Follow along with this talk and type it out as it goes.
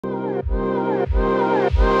Welcome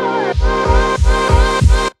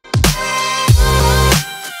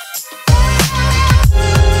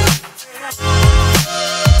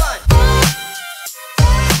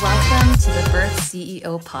to the Birth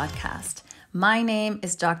CEO podcast. My name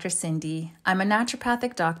is Dr. Cindy. I'm a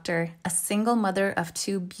naturopathic doctor, a single mother of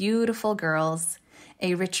two beautiful girls,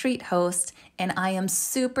 a retreat host, and I am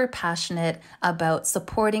super passionate about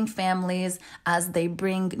supporting families as they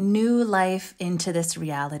bring new life into this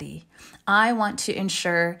reality. I want to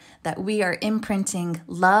ensure that we are imprinting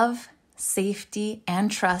love, safety,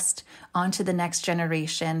 and trust onto the next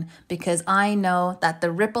generation because I know that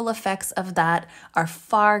the ripple effects of that are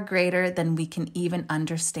far greater than we can even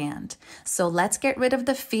understand. So let's get rid of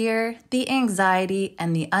the fear, the anxiety,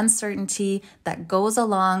 and the uncertainty that goes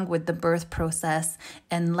along with the birth process,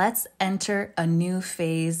 and let's enter a new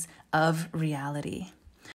phase of reality.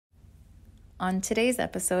 On today's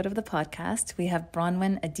episode of the podcast, we have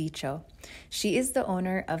Bronwyn Adicho. She is the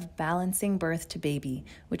owner of Balancing Birth to Baby,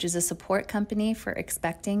 which is a support company for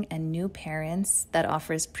expecting and new parents that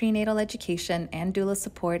offers prenatal education and doula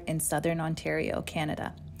support in Southern Ontario,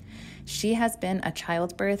 Canada. She has been a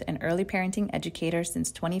childbirth and early parenting educator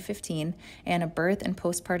since 2015 and a birth and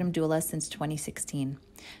postpartum doula since 2016.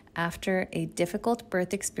 After a difficult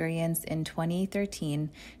birth experience in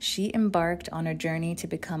 2013, she embarked on a journey to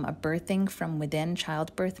become a birthing from within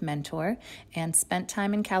childbirth mentor and spent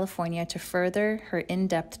time in California to further her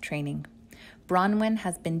in-depth training. Bronwyn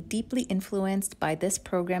has been deeply influenced by this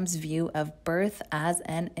program's view of birth as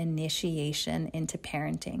an initiation into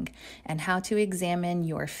parenting and how to examine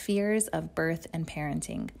your fears of birth and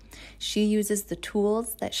parenting. She uses the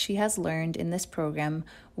tools that she has learned in this program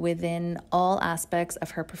within all aspects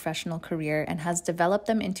of her professional career and has developed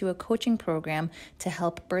them into a coaching program to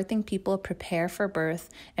help birthing people prepare for birth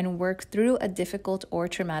and work through a difficult or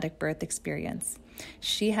traumatic birth experience.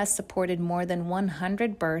 She has supported more than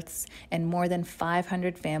 100 births and more than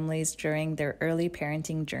 500 families during their early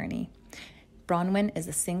parenting journey. Bronwyn is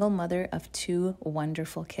a single mother of two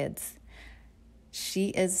wonderful kids. She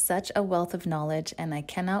is such a wealth of knowledge, and I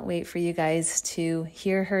cannot wait for you guys to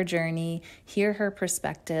hear her journey, hear her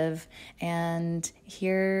perspective, and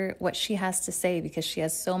hear what she has to say because she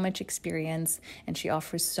has so much experience and she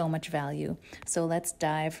offers so much value. So let's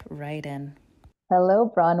dive right in.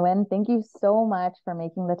 Hello, Bronwyn. Thank you so much for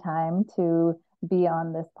making the time to be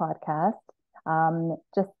on this podcast.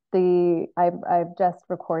 I've just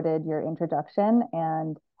recorded your introduction,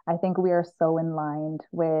 and I think we are so in line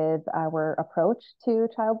with our approach to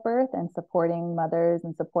childbirth and supporting mothers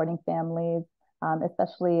and supporting families,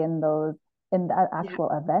 especially in the actual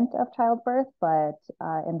event of childbirth, but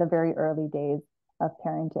in the very early days of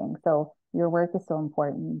parenting. So your work is so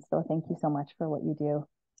important. So thank you so much for what you do.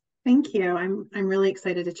 Thank you. I'm really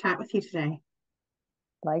excited to chat with you today.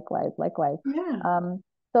 Likewise. Yeah.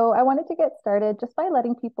 So I wanted to get started just by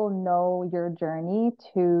letting people know your journey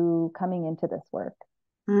to coming into this work.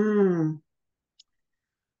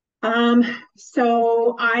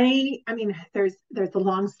 So I mean, there's the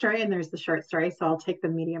long story and there's the short story, so I'll take the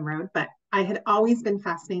medium road, but I had always been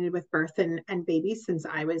fascinated with birth and babies since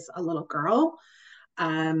I was a little girl.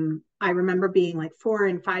 I remember being like 4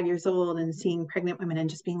 and 5 years old and seeing pregnant women and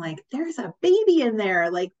just being like, there's a baby in there.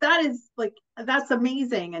 Like, that's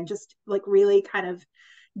amazing. And just like really kind of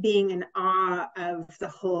being in awe of the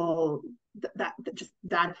whole,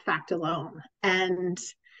 that fact alone. And,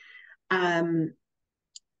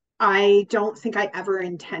 I don't think I ever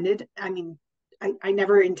intended, I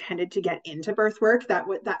never intended to get into birth work. That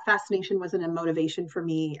fascination wasn't a motivation for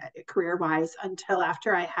me career-wise until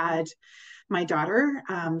after I had my daughter.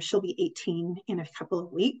 She'll be 18 in a couple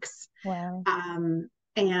of weeks. Wow. I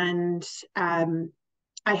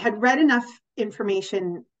had read enough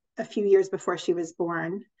information a few years before she was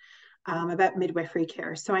born about midwifery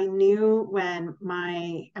care. So I knew when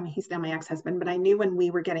he's now my ex-husband, but I knew when we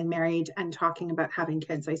were getting married and talking about having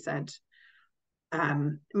kids, I said,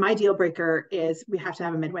 my deal breaker is we have to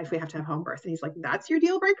have a midwife, we have to have home birth. And he's like, that's your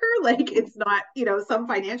deal breaker? Like, it's not, some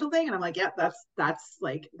financial thing. And I'm like, yeah, that's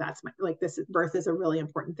my, like, birth is a really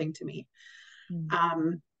important thing to me.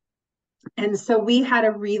 Mm-hmm. And so we had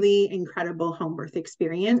a really incredible home birth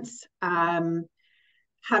experience.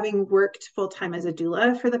 Having worked full-time as a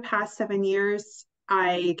doula for the past 7 years,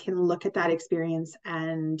 I can look at that experience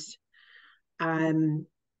and I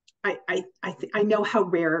know how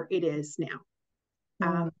rare it is now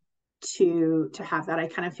to have that. I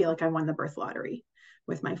kind of feel like I won the birth lottery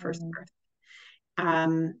with my first birth.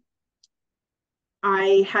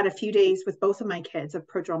 I had a few days with both of my kids of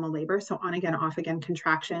prodromal labor. So on again, off again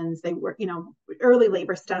contractions. They were, early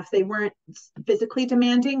labor stuff. They weren't physically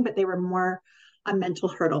demanding, but they were more a mental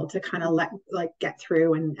hurdle to kind of get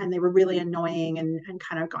through, and they were really annoying and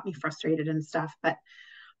kind of got me frustrated and stuff. But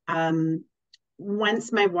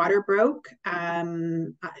once my water broke,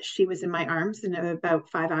 she was in my arms in about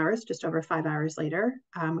 5 hours, just over 5 hours later,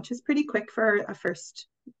 which is pretty quick for a first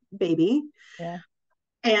baby. Yeah.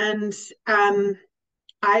 And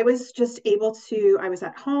I was just I was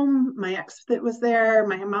at home. My ex that was there,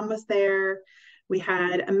 my mom was there. We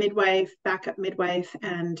had a midwife, backup midwife,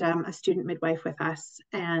 and a student midwife with us.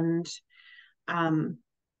 And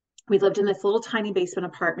we lived in this little tiny basement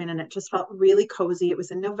apartment, and it just felt really cozy. It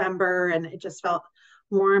was in November, and it just felt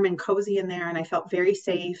warm and cozy in there. And I felt very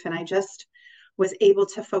safe. And I just was able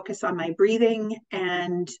to focus on my breathing.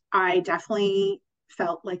 And I definitely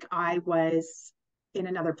felt like I was in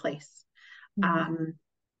another place.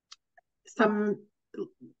 Some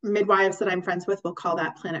midwives that I'm friends with will call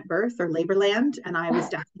that planet birth or labor land, and I was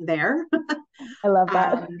definitely there. I love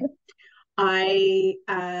that. I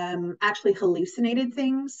actually hallucinated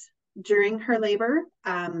things during her labor.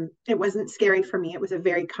 It wasn't scary for me. It was a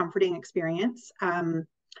very comforting experience.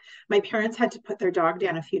 My parents had to put their dog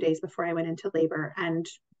down a few days before I went into labor, and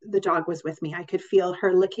the dog was with me. I could feel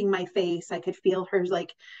her licking my face. I could feel her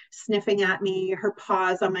like sniffing at me, her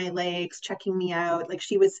paws on my legs, checking me out. Like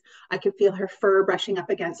I could feel her fur brushing up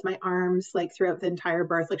against my arms, like throughout the entire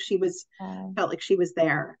birth. Like felt like she was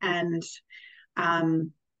there. And so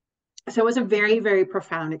it was a very, very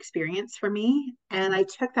profound experience for me. And I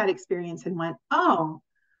took that experience and went, oh,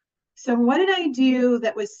 so what did I do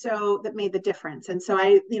that made the difference? And so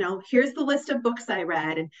here's the list of books I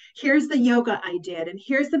read, and here's the yoga I did, and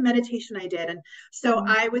here's the meditation I did. And so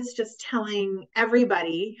I was just telling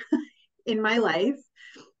everybody in my life,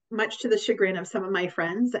 much to the chagrin of some of my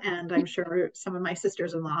friends, and I'm sure some of my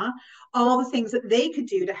sisters-in-law, all the things that they could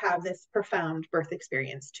do to have this profound birth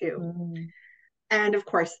experience too. And of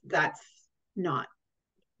course, that's not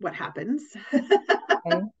what happens.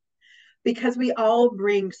 Okay. Because we all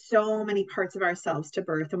bring so many parts of ourselves to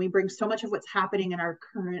birth, and we bring so much of what's happening in our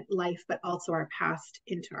current life, but also our past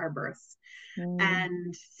into our births.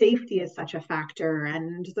 And safety is such a factor,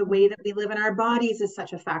 and the way that we live in our bodies is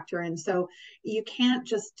such a factor. And so you can't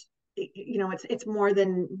just, it's more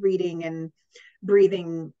than reading and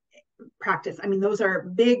breathing practice. I mean, those are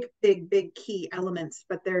big, big, big key elements,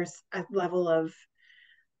 but there's a level of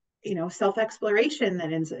self-exploration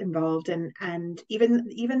that is involved, and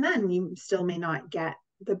even then you still may not get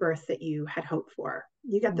the birth that you had hoped for.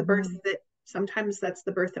 You get the birth that sometimes that's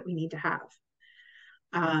the birth that we need to have.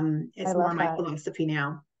 It's more my philosophy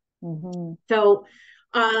now. So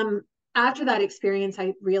after that experience,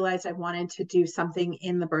 I realized I wanted to do something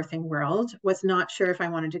in the birthing world. Was not sure if I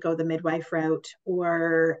wanted to go the midwife route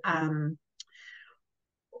or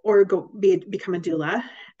become a doula.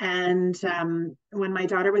 And when my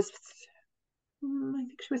daughter was, I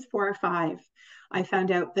think she was 4 or 5, I found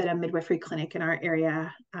out that a midwifery clinic in our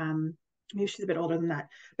area, maybe she's a bit older than that,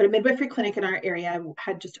 but a midwifery clinic in our area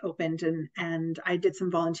had just opened, and I did some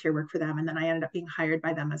volunteer work for them, and then I ended up being hired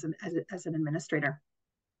by them as an administrator.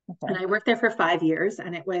 And I worked there for 5 years,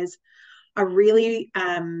 and it was a really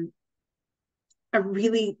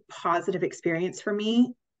positive experience for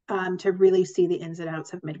me, to really see the ins and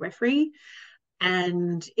outs of midwifery.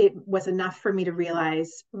 And it was enough for me to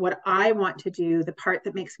realize what I want to do, the part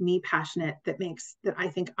that makes me passionate, that I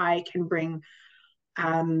think I can bring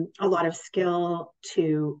a lot of skill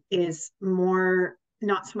to, is more,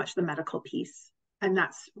 not so much the medical piece. And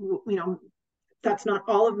that's not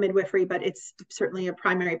all of midwifery, but it's certainly a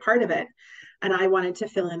primary part of it. And I wanted to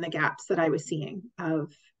fill in the gaps that I was seeing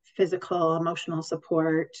of physical, emotional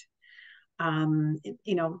support,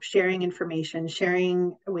 sharing information,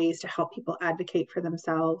 sharing ways to help people advocate for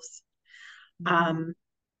themselves. And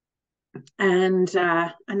then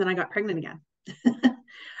I got pregnant again.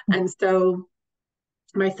 And so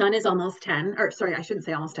my son is almost 10, or sorry, I shouldn't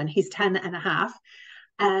say almost 10. He's 10 and a half.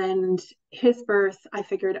 And his birth, I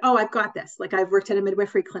figured, oh, I've got this. Like, I've worked at a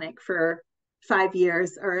midwifery clinic for 5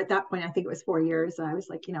 years, or at that point, I think it was 4 years. And I was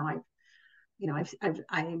like,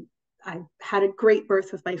 I've had a great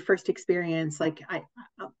birth with my first experience. Like,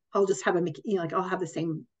 I'll just have I'll have the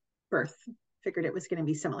same birth. Figured it was going to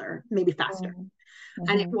be similar, maybe faster.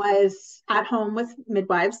 And it was at home with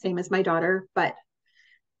midwives, same as my daughter, but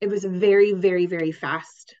it was very, very, very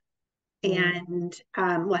fast, and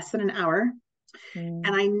less than an hour. And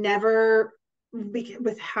I never,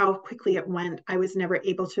 with how quickly it went, I was never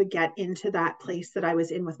able to get into that place that I was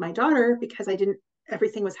in with my daughter, because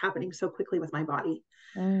everything was happening so quickly with my body.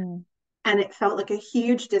 And it felt like a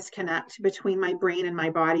huge disconnect between my brain and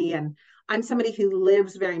my body. And I'm somebody who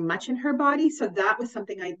lives very much in her body. So that was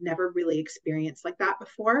something I'd never really experienced like that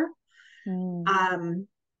before. Mm. Um,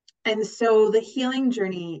 and so the healing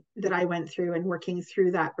journey that I went through and working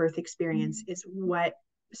through that birth experience is what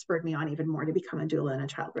spurred me on even more to become a doula and a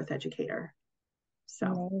childbirth educator. So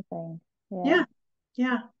Amazing. Yeah. yeah,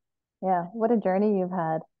 yeah. Yeah. What a journey you've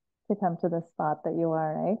had to come to the spot that you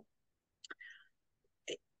are, right?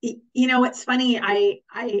 You know, it's funny.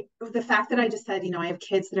 The fact that I just said, I have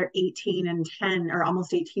kids that are 18 and 10 or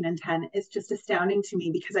almost 18 and 10 is just astounding to me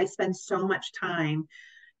because I spend so much time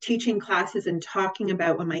teaching classes and talking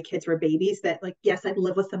about when my kids were babies that like, yes, I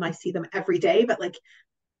live with them. I see them every day, but like,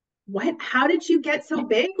 how did you get so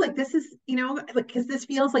big? Like, this is, like, because this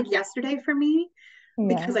feels like yesterday for me Yeah.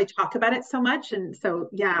 because I talk about it so much. And so,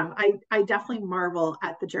 yeah, I definitely marvel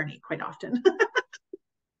at the journey quite often.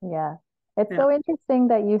 Yeah. It's Yeah. so interesting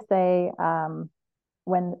that you say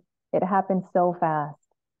when it happened so fast,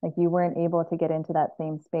 like you weren't able to get into that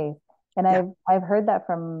same space. And Yeah. I've heard that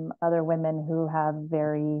from other women who have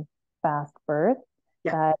very fast births,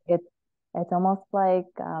 Yeah. that it's almost like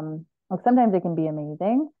sometimes it can be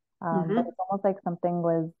amazing, but Mm-hmm. it's almost like something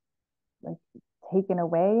was like taken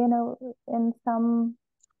away, in some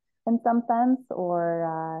sense,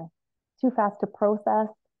 or too fast to process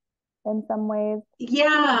in some ways.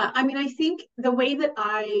 Yeah, I mean, I think the way that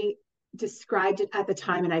I described it at the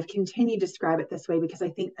time, and I've continued to describe it this way because I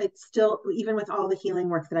think it's still, even with all the healing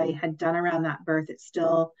work that I had done around that birth, it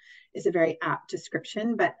still is a very apt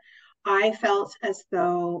description. But I felt as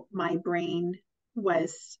though my brain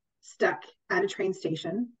was stuck at a train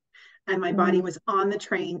station and my body Mm, was on the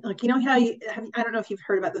train. Like, how I don't know if you've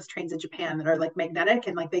heard about those trains in Japan that are like magnetic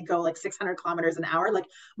and like they go like 600 kilometers an hour. Like,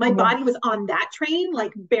 my yeah, body was on that train,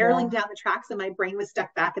 like barreling yeah, down the tracks, and my brain was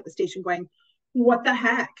stuck back at the station going, what the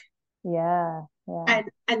heck? yeah, yeah.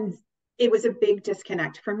 And it was a big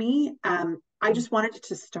disconnect for me. I just wanted it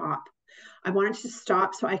to stop. I wanted to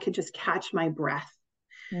stop so I could just catch my breath.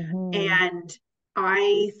 Mm-hmm. And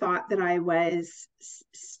I thought that I was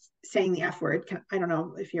saying the F word. I don't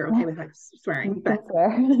know if you're okay with like swearing, You can but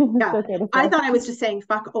swear. It's yeah, okay to I swear. thought I was just saying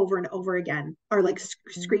fuck over and over again or like Mhm.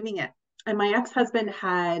 screaming it. And my ex-husband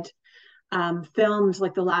had filmed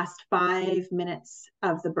like the last 5 minutes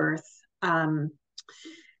of the birth.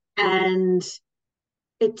 And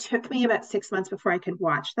it took me about 6 months before I could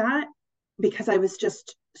watch that because I was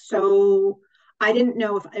just so, I didn't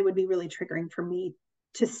know if it would be really triggering for me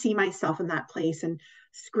to see myself in that place and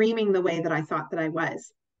screaming the way that I thought that I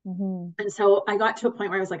was. Mhm. And so I got to a point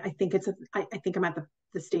where I was like, I think I'm at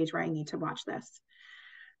the stage where I need to watch this.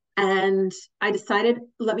 And I decided,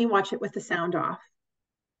 let me watch it with the sound off.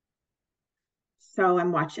 So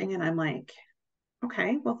I'm watching and I'm like,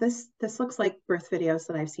 okay, well, this looks like birth videos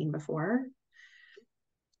that I've seen before.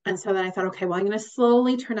 And so then I thought, okay, well, I'm going to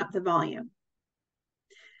slowly turn up the volume.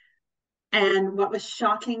 And what was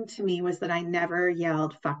shocking to me was that I never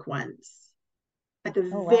yelled fuck once. At the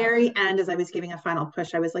Oh wow. very end, as I was giving a final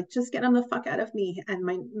push, I was like, just get him the fuck out of me. And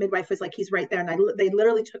my midwife was like, he's right there. And they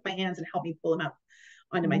literally took my hands and helped me pull him out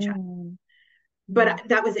onto my chest. Mm. Mm. But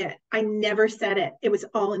that was it. I never said it. It was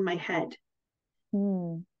all in my head.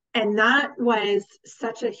 Mm. And that was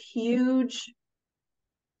such a huge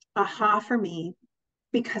aha for me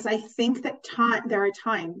because I think that there are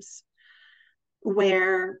times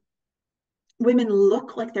where women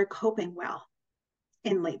look like they're coping well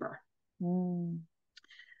in labor, Mm.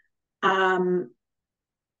 um,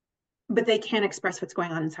 but they can't express what's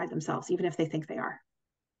going on inside themselves, even if they think they are.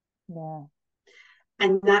 Yeah.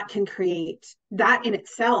 And that can create that in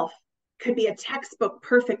itself could be a textbook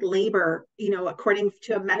perfect labor, according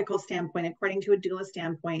to a medical standpoint, according to a doula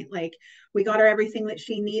standpoint. Like, we got her everything that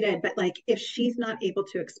she needed, but like if she's not able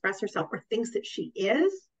to express herself or thinks that she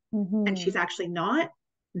is and she's Mm-hmm. actually not,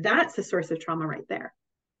 that's the source of trauma right there.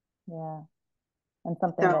 Yeah. And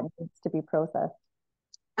something that So needs to be processed.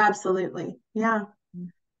 absolutely. Yeah.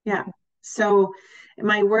 Yeah. Mm-hmm. So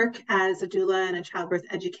my work as a doula and a childbirth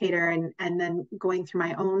educator and then going through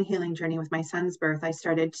my own healing journey with my son's birth, I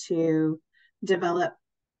started to develop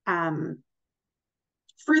um,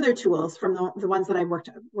 further tools from the ones that I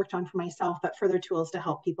worked on for myself, but further tools to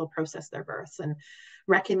help people process their births and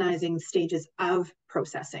recognizing stages of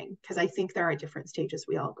processing, because I think there are different stages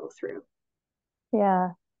we all go through. Yeah,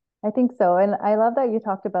 I think so. And I love that you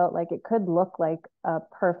talked about like it could look like a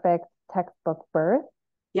perfect textbook birth,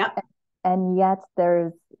 Yep. and yet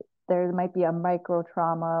there might be a micro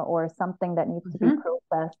trauma or something that needs to be Mm-hmm.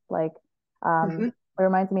 processed. Like Mm-hmm. it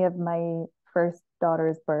reminds me of my first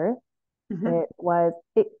daughter's birth. Mm-hmm.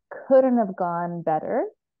 It couldn't have gone better.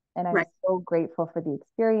 And I'm Right. so grateful for the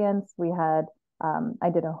experience. I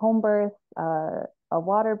did a home birth, a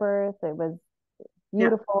water birth. It was Yep.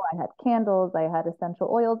 beautiful. I had candles, I had essential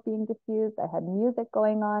oils being diffused, I had music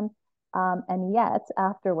going on. And yet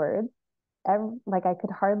afterwards, like I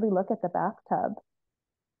could hardly look at the bathtub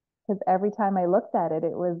because every time I looked at it,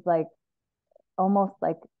 it was like almost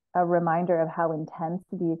like a reminder of how intense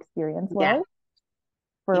the experience Yeah. was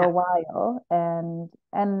for a Yeah. while. And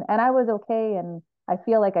I was okay, and I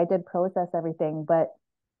feel like I did process everything, but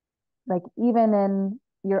like even in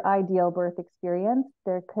your ideal birth experience,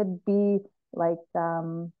 there could be like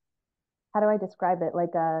how do I describe it?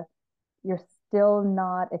 Like you're still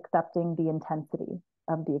not accepting the intensity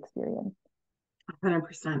of the experience.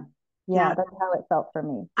 100%. Yeah, Yeah. that's how it felt for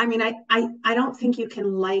me. I mean, I don't think you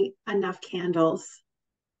can light enough candles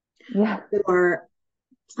Yeah. or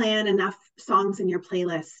plan enough songs in your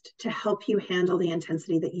playlist to help you handle the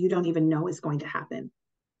intensity that you don't even know is going to happen.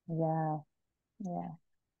 Yeah. Yeah.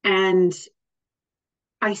 And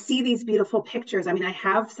I see these beautiful pictures. I mean, I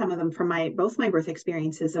have some of them from both my birth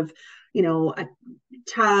experiences of, a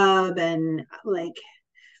tub and like,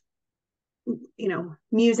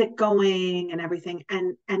 music going and everything.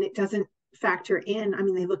 And it doesn't factor in. I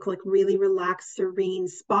mean, they look like really relaxed, serene,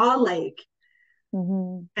 spa-like,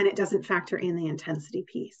 Hmm. and it doesn't factor in the intensity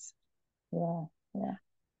piece. Yeah. Yeah.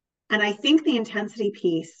 And I think the intensity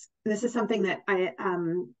piece, this is something that I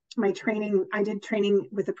did training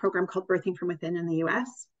with a program called Birthing from Within in the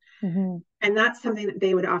US. Hmm. And that's something that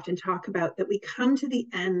they would often talk about, that we come to the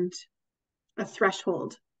end, a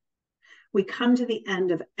threshold. We come to the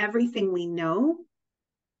end of everything we know.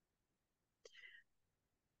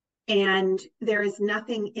 And there is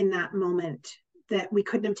nothing in that moment that we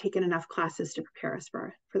couldn't have taken enough classes to prepare us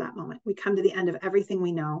for that moment. We come to the end of everything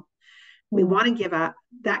we know. We want to give up.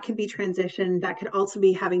 That could be transition. That could also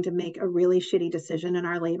be having to make a really shitty decision in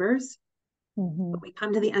our labors. Hmm. But we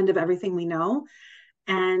come to the end of everything we know,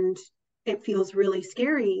 and it feels really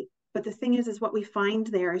scary. But the thing is what we find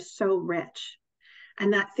there is so rich.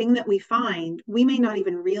 And that thing that we find, we may not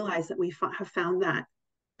even realize that we have found that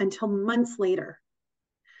until months later.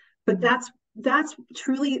 But that's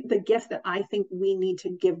truly the gift that I think we need to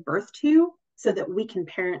give birth to so that we can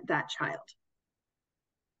parent that child.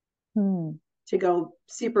 Hmm. To go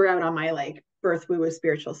super out on my like birth woo woo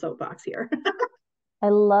spiritual soapbox here. I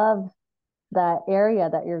love that area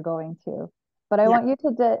that you're going to. But I Yeah. want you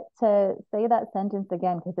to say that sentence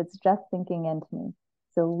again because it's just sinking into me.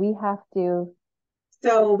 So we have to.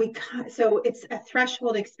 So it's a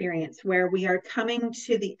threshold experience where we are coming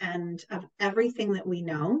to the end of everything that we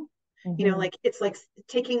know. Mhm. Like it's like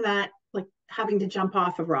taking that, like having to jump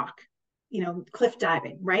off a rock, cliff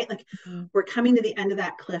diving, right? Like Mhm. we're coming to the end of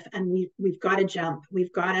that cliff, and we've got to jump.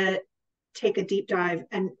 We've got to take a deep dive,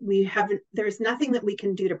 and there's nothing that we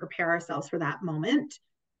can do to prepare ourselves for that moment.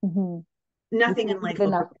 Mhm. You Nothing can't in read life will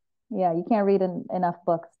enough. prepare. Yeah, you can't read enough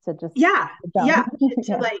books to just Yeah, jump. yeah, to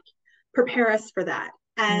Yeah. like prepare us for that.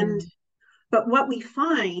 And Mm. but what we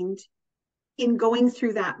find in going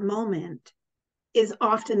through that moment is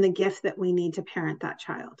often the gift that we need to parent that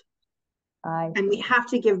child. I And we see. have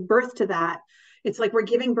to give birth to that. It's like we're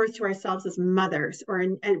giving birth to ourselves as mothers, or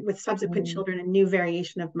with subsequent Mm. children, a new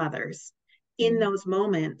variation of mothers in Mm. those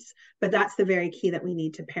moments. But that's the very key that we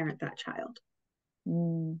need to parent that child.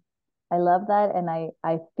 Mm. I love that, and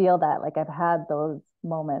I feel that like I've had those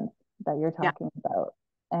moments that you're Yeah, talking about,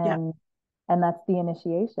 yeah, and and that's the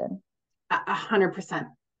initiation. 100%.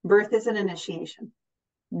 Birth is an initiation.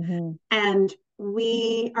 Hmm. And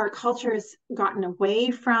our culture has gotten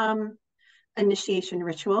away from initiation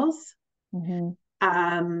rituals. Hmm.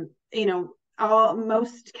 Um,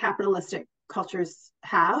 most capitalistic cultures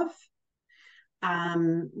have.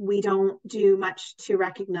 We don't do much to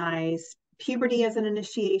recognize puberty as an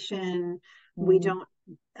initiation. We Mm.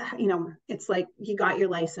 don't, it's like you got your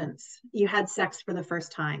license, you had sex for the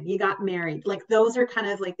first time, you got married. Like those are kind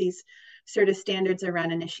of like these sort of standards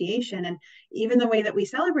around initiation. And even the way that we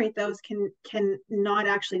celebrate those can not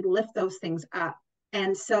actually lift those things up.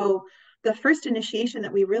 And so the first initiation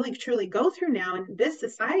that we really truly go through now in this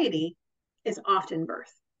society is often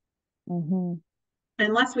birth, Hmm.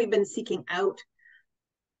 unless we've been seeking out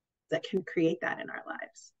that can create that in our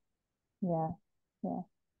lives. Yeah, yeah.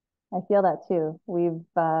 I feel that too.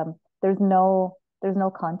 There's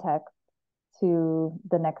no context to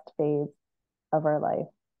the next phase of our life.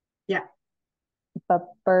 Yeah, But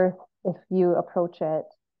birth, if you approach it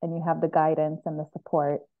and you have the guidance and the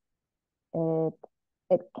support, it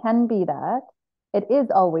it can be that. It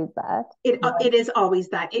is always that. But it is always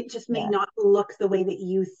that. It just may yeah. not look the way that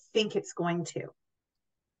you think it's going to.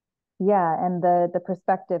 Yeah, and the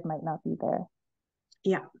perspective might not be there.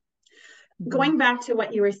 Yeah. Hmm. Going back to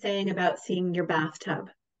what you were saying about seeing your bathtub,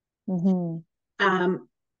 Hmm. um,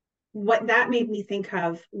 what that made me think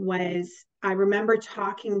of was I remember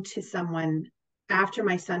talking to someone after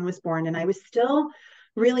my son was born, and I was still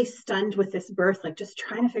really stunned with this birth, like just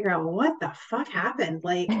trying to figure out what the fuck happened.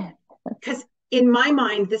 Like, because in my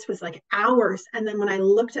mind, this was like hours. And then when I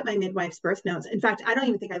looked at my midwife's birth notes, in fact, I don't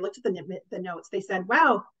even think I looked at the notes. They said,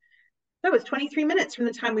 wow, that was 23 minutes from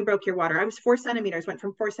the time we broke your water. I was 4 centimeters, went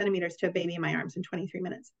from 4 centimeters to a baby in my arms in 23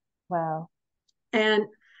 minutes. Wow. And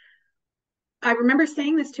I remember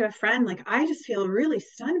saying this to a friend, like, I just feel really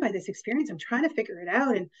stunned by this experience. I'm trying to figure it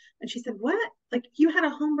out. And she said, what? Like, you had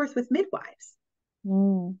a home birth with midwives.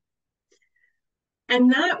 Mm.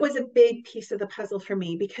 And that was a big piece of the puzzle for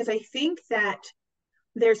me, because I think that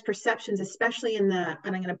there's perceptions, especially in the,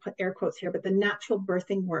 and I'm going to put air quotes here, but the natural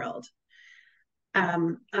birthing world.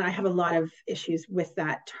 And I have a lot of issues with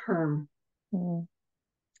that term. Mm.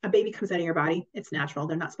 A baby comes out of your body, it's natural.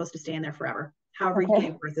 They're not supposed to stay in there forever. However you Okay.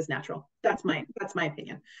 gave birth is natural. That's my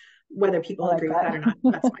opinion. Whether people I like agree with that or not,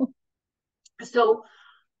 that's fine. So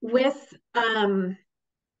with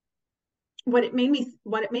what it made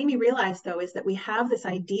me realize, though, is that we have this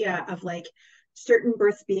idea of like certain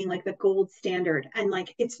births being like the gold standard, and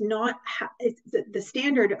like it's not, it's the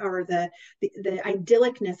standard, or the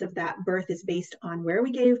idyllicness of that birth is based on where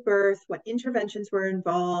we gave birth, what interventions were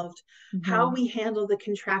involved, how we handle the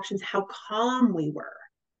contractions, how calm we were.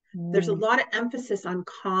 There's a lot of emphasis on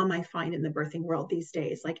calm, I find, in the birthing world these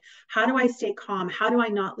days. Like, how do I stay calm? How do I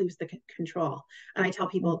not lose the control? And I tell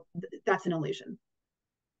people that's an illusion.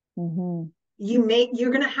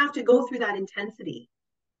 You're going to have to go through that intensity.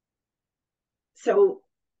 So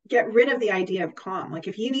get rid of the idea of calm. Like,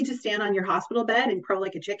 if you need to stand on your hospital bed and crow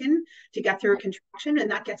like a chicken to get through a contraction,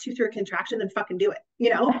 and that gets you through a contraction, then fucking do it.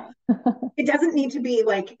 It doesn't need to be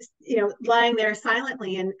like, lying there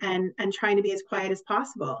silently and trying to be as quiet as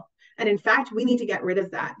possible. And in fact, we need to get rid of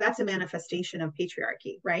that. That's a manifestation of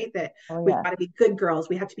patriarchy, right? That we've got to be good girls.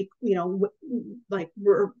 We have to be, like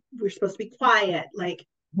we're supposed to be quiet. Like,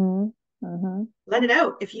 let it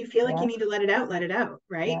out. If you feel like you need to let it out,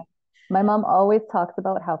 right? Yeah. My mom always talks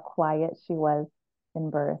about how quiet she was in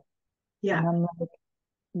birth. Yeah. And I'm like,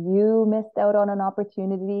 you missed out on an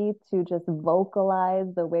opportunity to just vocalize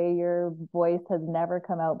the way your voice has never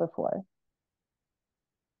come out before.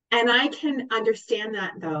 And I can understand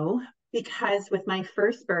that, though, because with my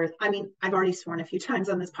first birth, I mean, I've already sworn a few times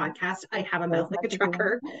on this podcast, I have a mouth like a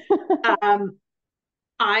trucker.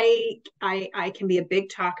 I can be a big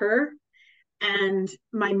talker, and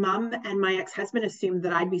my mom and my ex-husband assumed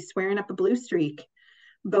that I'd be swearing up a blue streak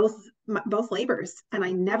both labors, and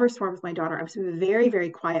I never swore with my daughter. I was very,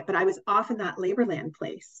 very quiet, but I was off in that labor land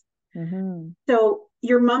place. So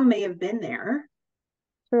your mom may have been there.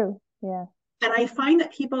 True. Yeah. And I find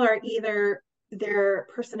that people are either their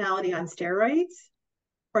personality on steroids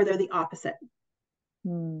or they're the opposite.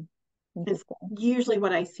 It's usually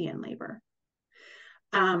what I see in labor.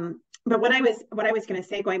 But what I was going to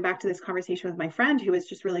say, going back to this conversation with my friend, who was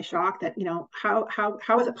just really shocked that,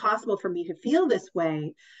 how is it possible for me to feel this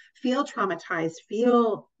way, feel traumatized,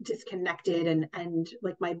 feel disconnected, and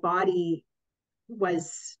like my body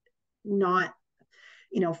was not,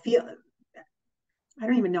 feel, I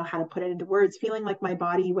don't even know how to put it into words, feeling like my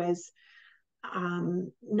body was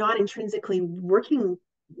not intrinsically working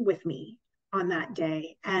with me on that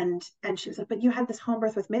day. And she was like, but you had this home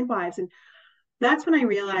birth with midwives. And that's when I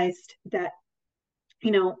realized that,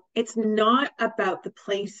 it's not about the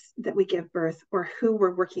place that we give birth or who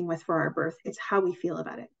we're working with for our birth. It's how we feel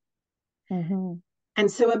about it. And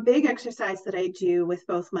so a big exercise that I do with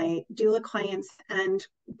both my doula clients and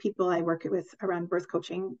people I work with around birth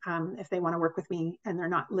coaching, if they want to work with me and they're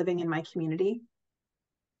not living in my community,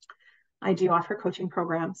 I do offer coaching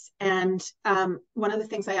programs. And one of the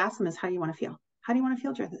things I ask them is, how do you want to feel? How do you want to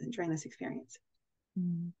feel during this experience?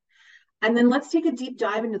 And then let's take a deep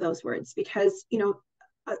dive into those words, because,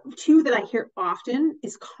 two that I hear often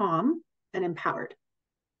is calm and empowered.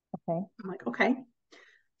 Okay. I'm like, okay.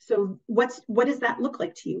 So what does that look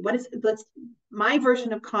like to you? My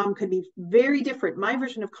version of calm could be very different. My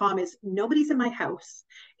version of calm is nobody's in my house.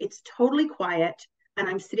 It's totally quiet. And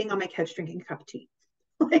I'm sitting on my couch drinking a cup of tea.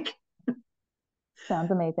 Like,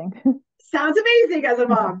 sounds amazing. Sounds amazing as a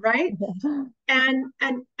mom, right? And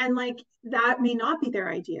like, that may not be their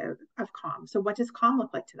idea of calm. So what does calm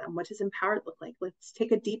look like to them? What does empowered look like? Let's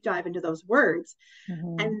take a deep dive into those words.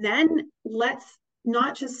 And then let's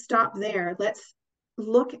not just stop there. Let's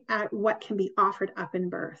look at what can be offered up in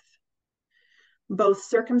birth, both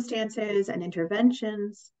circumstances and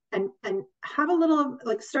interventions, and have a little,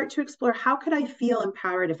 like, start to explore, how could I feel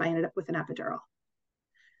empowered if I ended up with an epidural?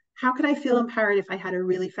 How could I feel empowered if I had a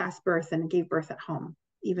really fast birth and gave birth at home,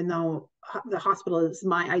 even though the hospital is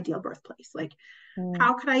my ideal birthplace? Like,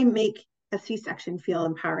 how could I make a C-section feel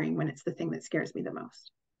empowering when it's the thing that scares me the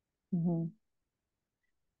most? Mm-hmm.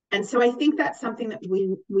 And so I think that's something that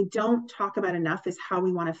we don't talk about enough, is how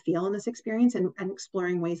we want to feel in this experience, and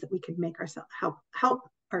exploring ways that we could make ourselves help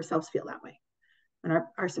ourselves feel that way. And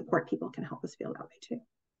our support people can help us feel that way too.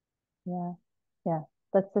 Yeah. Yeah.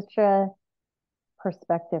 That's such a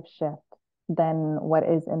perspective shift than what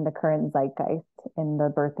is in the current zeitgeist in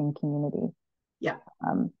the birthing community. Yeah.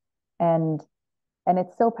 Um, and and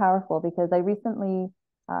it's so powerful because I recently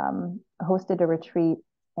hosted a retreat,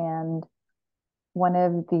 and one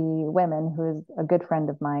of the women, who is a good friend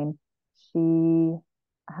of mine, she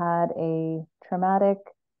had a traumatic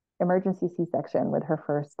emergency C-section with her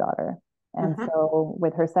first daughter. And Mm-hmm. so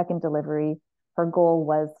with her second delivery, her goal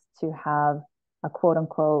was to have a quote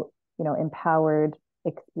unquote, empowered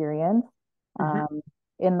experience Mm-hmm. um,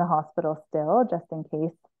 in the hospital still, just in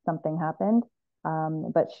case something happened.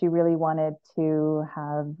 But she really wanted to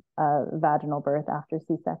have a vaginal birth after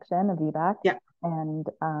C-section, a VBAC. Yeah.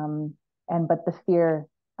 And but the fear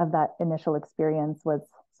of that initial experience was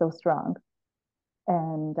so strong.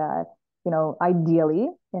 And ideally,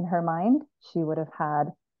 in her mind, she would have had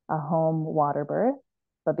a home water birth,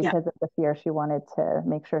 but Yeah. because of the fear, she wanted to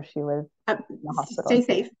make sure she was in the hospital Stay and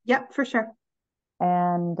safe. safe. Yep, for sure.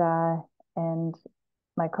 And and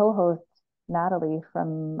my co-host Natalie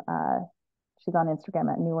she's on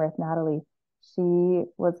Instagram at New Earth Natalie. She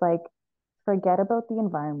was like, forget about the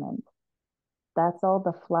environment. That's all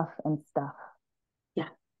the fluff and stuff. Yeah.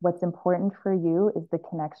 What's important for you is the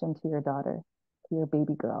connection to your daughter, to your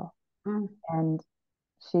baby girl. Mm. And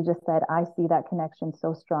she just said, I see that connection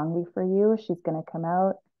so strongly for you. She's going to come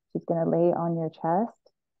out, she's going to lay on your chest,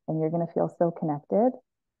 and you're going to feel so connected.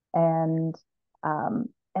 And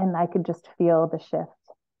and I could just feel the shift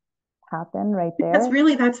happen right That's there.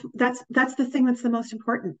 really that's the thing that's the most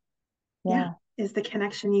important. Yeah, Yeah, is the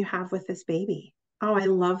connection you have with this baby. Oh, I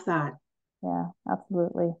love that. yeah,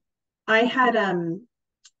 absolutely. I had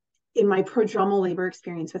in my prodromal labor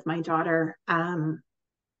experience with my daughter,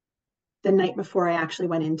 the night before I actually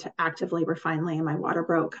went into active labor finally and my water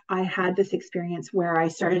broke, I had this experience where I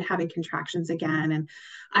started having contractions again. And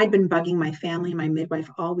I'd been bugging my family, my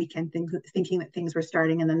midwife all weekend, thinking that things were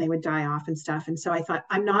starting and then they would die off and stuff. And so I thought,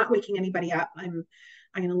 I'm not waking anybody up. I'm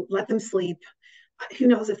going to let them sleep. Who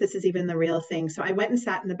knows if this is even the real thing. So I went and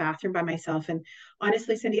sat in the bathroom by myself. And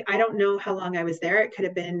honestly, Cindy, I don't know how long I was there. It could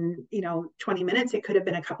have been, 20 minutes. It could have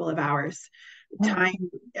been a couple of hours.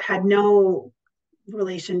 Time had no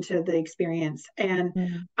relation to the experience. And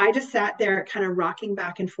Mm, I just sat there kind of rocking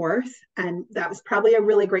back and forth. And that was probably a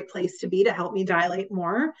really great place to be, to help me dilate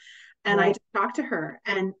more. And I yeah. just talked to her,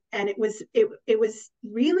 and it was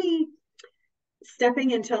really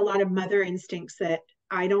stepping into a lot of mother instincts that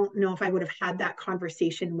I don't know if I would have had that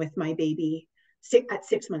conversation with my baby at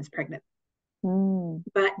 6 months pregnant. Mm,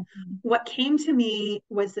 But mhm, what came to me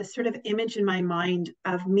was this sort of image in my mind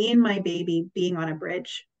of me and my baby being on a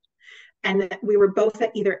bridge, and that we were both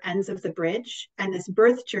at either ends of the bridge. And this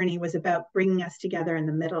birth journey was about bringing us together in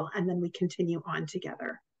the middle, and then we continue on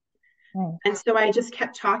together. nice. And so I just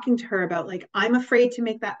kept talking to her about, like, I'm afraid to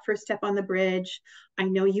make that first step on the bridge. I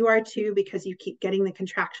know you are too, because you keep getting the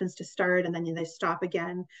contractions to start and then they stop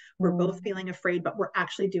again. We're both Mm, feeling afraid, but we're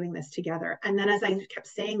actually doing this together. And then as I kept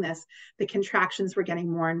saying this, the contractions were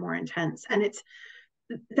getting more and more intense. And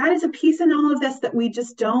that is a piece in all of this that we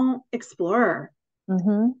just don't explore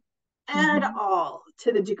mm-hmm, at mm-hmm. all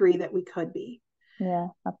to the degree that we could be. Yeah,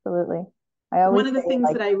 absolutely. I One always of the say, things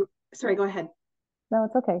like, that sorry, go ahead. no,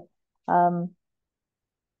 it's okay. Um,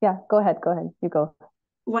 yeah, go ahead, go ahead. You go.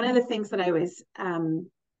 One of the things that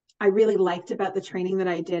I really liked about the training that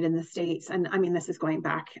I did in the States, and I mean, this is going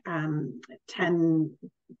back 10,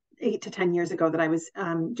 8 to 10 years ago, that I was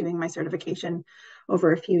doing my certification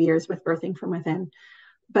over a few years with Birthing from Within.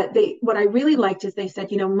 But what I really liked is they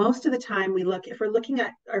said, most of the time if we're looking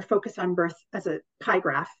at our focus on birth as a pie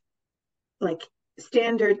graph, like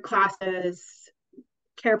standard classes,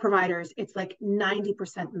 care providers, it's like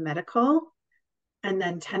 90% medical and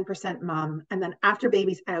then 10% mom. And then after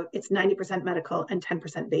baby's out, it's 90% medical and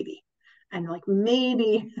 10% baby. And like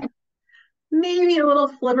maybe a little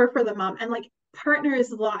sliver for the mom. And like partner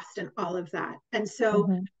is lost in all of that. And so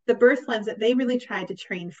Mm-hmm. the birth lens that they really tried to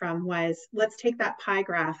train from was, let's take that pie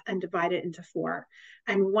graph and divide it into four.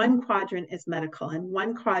 And one quadrant is medical, and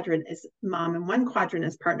one quadrant is mom, and one quadrant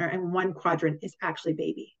is partner, and one quadrant is actually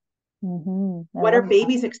baby. Mm-hmm. I What are love that.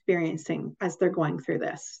 babies experiencing as they're going through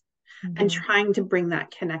this? And Mm-hmm. trying to bring that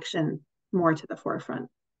connection more to the forefront.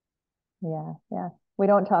 Yeah, yeah. We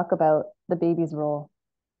don't talk about the baby's role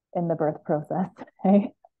in the birth process, right?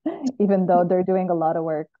 even though they're doing a lot of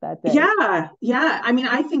work that day. Yeah, yeah. I mean,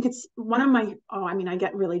 I think it's one of my, oh, I mean, I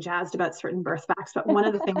get really jazzed about certain birth facts, but one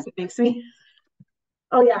of the things that makes me,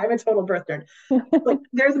 oh yeah, I'm a total birth nerd. Like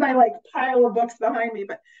there's my like pile of books behind me,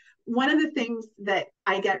 but one of the things that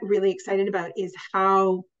I get really excited about is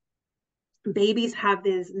how babies have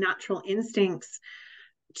these natural instincts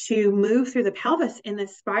to move through the pelvis in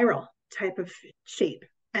this spiral type of shape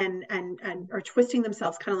and or twisting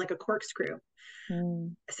themselves kind of like a corkscrew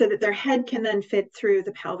Mm, so that their head can then fit through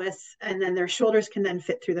the pelvis and then their shoulders can then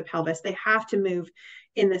fit through the pelvis. They have to move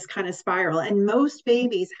in this kind of spiral. And most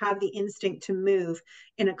babies have the instinct to move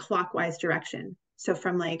in a clockwise direction. So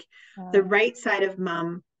from like the wow. right side of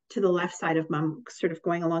mom to the left side of mom, sort of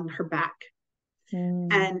going along her back.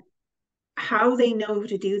 Mm, And how they know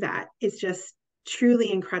to do that is just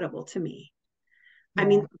truly incredible to me. I yeah.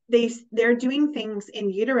 mean, they're doing things in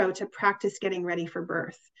utero to practice getting ready for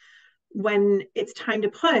birth. When it's time to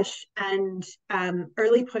push and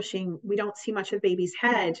early pushing, we don't see much of baby's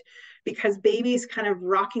head because baby's kind of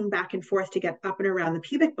rocking back and forth to get up and around the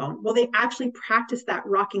pubic bone. Well, they actually practice that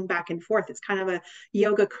rocking back and forth. It's kind of a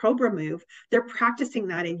yoga cobra move. They're practicing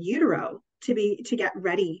that in utero to get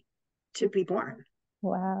ready to be born.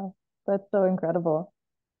 Wow. That's so incredible.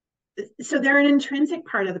 So they're an intrinsic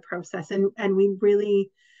part of the process, and we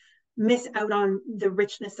really miss out on the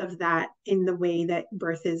richness of that in the way that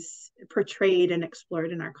birth is portrayed and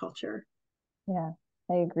explored in our culture. Yeah,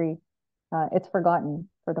 I agree. It's forgotten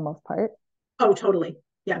for the most part. Oh, totally.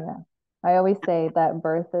 Yeah. Yeah. I always say that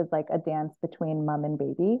birth is like a dance between mom and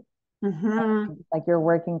baby. Mm-hmm. Like you're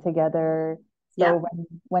working together. Yeah. So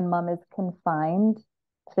when mom is confined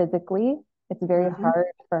physically, it's very Mm-hmm. hard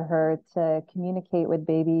for her to communicate with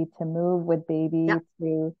baby, to move with Yeah.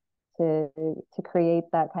 baby, to create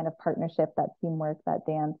that kind of partnership, that teamwork, that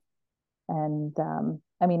dance. And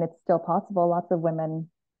I mean, it's still possible. Lots of women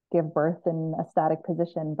give birth in a static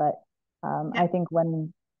position, but Yeah. I think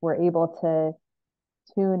when we're able to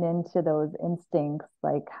tune into those instincts,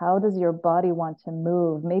 like how does your body want to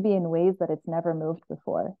move, maybe in ways that it's never moved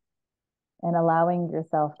before, and allowing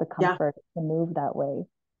yourself the Yeah. comfort to move that way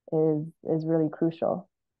is really crucial.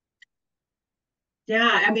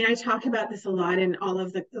 Yeah, I mean, I talk about this a lot in all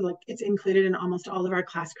of the, like, it's included in almost all of our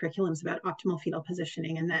class curriculums about optimal fetal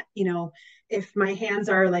positioning. And that, if my hands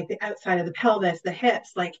are like the outside of the pelvis, the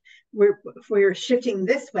hips, like if we're shifting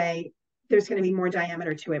this way, there's going to be more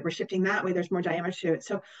diameter to it. We're shifting that way, there's more diameter to it.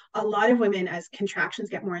 So a lot of women, as contractions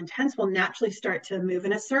get more intense, will naturally start to move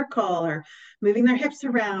in a circle or moving their hips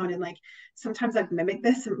around. And like sometimes I've mimicked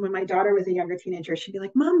this. And when my daughter was a younger teenager, she'd be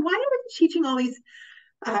like, Mom, why are we teaching all these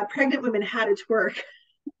pregnant women how to twerk?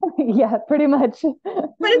 Yeah, pretty much.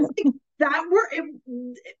 But it's like that work.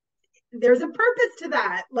 There's a purpose to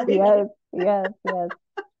that. Like, Yes, yes, yes.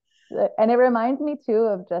 And it reminds me too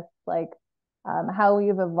of just like how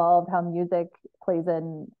we've evolved, how music plays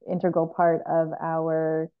an integral part of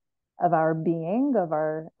our being, of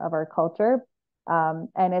our culture.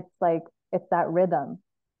 And it's like it's that rhythm.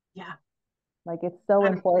 yeah, Like it's so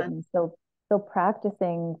 100%. important. So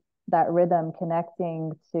practicing that rhythm,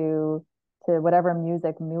 connecting to whatever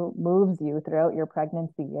music moves you throughout your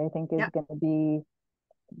pregnancy, I think is Yeah, going to be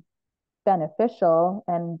beneficial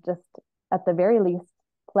and just at the very least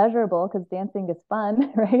pleasurable because dancing is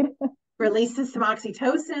fun, right? releases some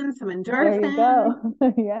oxytocin, some There you endorphin.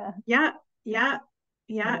 go. Yeah. Yeah, yeah,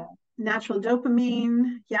 yeah. Yeah. Natural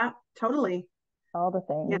dopamine. Yeah, totally. All the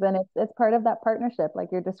Yeah, things. And it's part of that partnership. Like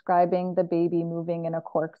you're describing the baby moving in a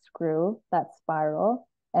corkscrew, that spiral.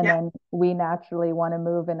 And yeah, then we naturally want to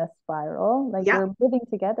move in a spiral. Like yeah, you're moving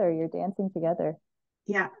together, you're dancing together.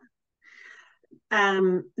 yeah.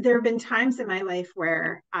 There have been times in my life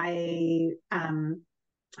where I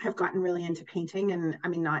have gotten really into painting, and I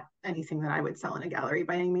mean, not anything that I would sell in a gallery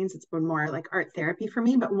by any means. It's been more like art therapy for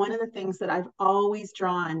me. But one of the things that I've always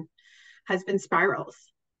drawn has been spirals.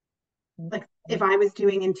 Like if I was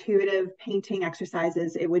doing intuitive painting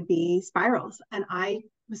exercises, it would be spirals. And I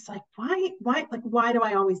was like, why do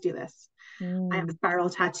I always do this? I have a Mm, spiral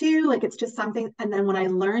tattoo. Like it's just something. And then when I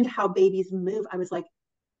learned how babies move, I was like,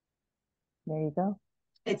 there you go.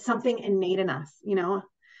 it's something innate in us, When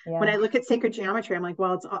Yeah. I look at sacred geometry, I'm like,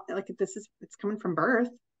 well, it's like it's coming from birth.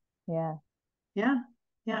 Yeah. Yeah.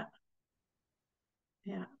 Yeah.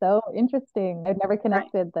 Yeah. So interesting. I've never Right.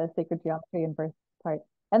 connected the sacred geometry and birth part.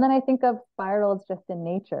 And then I think of spirals just in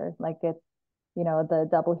nature, like it's, the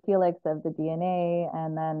double helix of the DNA,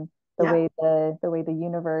 and then Yeah. the way the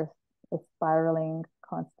universe is spiraling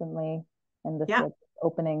constantly, and this Yeah. like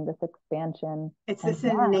opening, this expansion. It's And this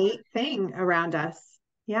yeah, innate thing around us.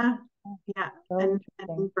 Yeah. Yeah. so And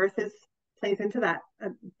interesting. birth plays into that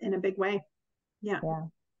in a big way. Yeah. Yeah.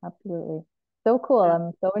 Absolutely. So cool. Yeah.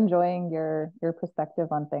 I'm so enjoying your perspective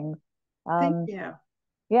on things. Thank Um, you.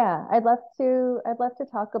 yeah, I'd love to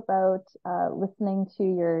talk about listening to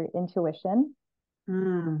your intuition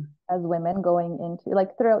Mm. as women going into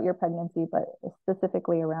like throughout your pregnancy, but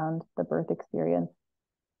specifically around the birth experience.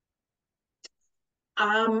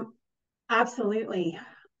 Um, Absolutely.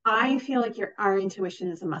 I feel like our intuition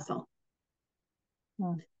is a muscle.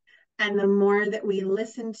 Hmm. And the more that we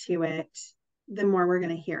listen to it, the more we're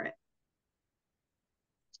going to hear it.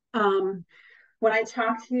 Um, when I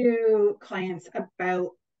talk to clients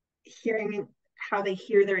about hearing how they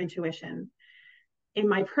hear their intuition, in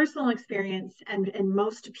my personal experience and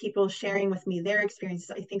most people sharing with me their experiences,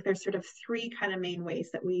 I think there's sort of three kind of main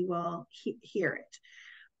ways that we will hear it.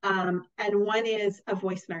 And one is a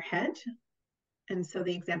voice in our head. And so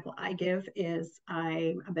the example I give is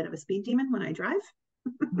I'm a bit of a speed demon when I drive.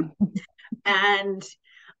 And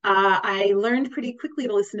I learned pretty quickly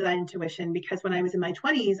to listen to that intuition because when I was in my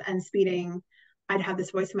 20s and speeding, I'd have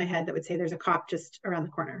this voice in my head that would say, there's a cop just around the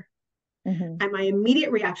corner. Hmm. And my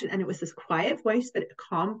immediate reaction, and it was this quiet voice, but a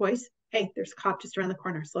calm voice, hey, there's a cop just around the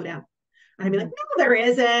corner, slow down. And I'd be like, Hmm. no, there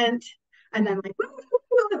isn't. And then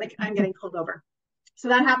like I'm getting pulled over. So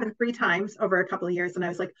that happened 3 times over a couple of years. And I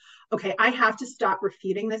was like, okay, I have to stop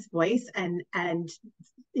refuting this voice and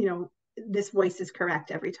this voice is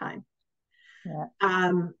correct every time.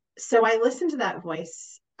 Yeah. So I listened to that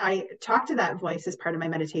voice. I talk to that voice as part of my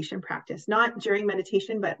meditation practice, not during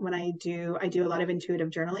meditation, but when I do a lot of intuitive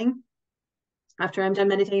journaling after I'm done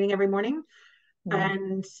meditating every morning. Yeah.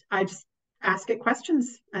 And I just ask it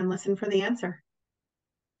questions and listen for the answer.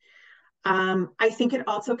 I think it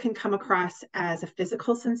also can come across as a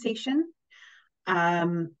physical sensation.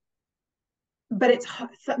 Um, but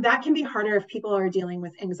that can be harder if people are dealing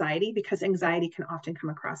with anxiety because anxiety can often come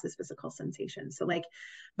across as physical sensation. So like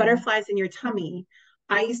Mm. butterflies in your tummy,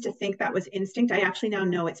 I used to think that was instinct. I actually now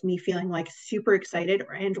know it's me feeling like super excited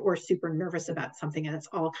or super nervous about something. And it's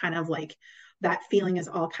all kind of like that feeling is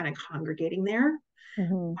all kind of congregating there.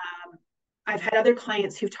 Hmm. I've had other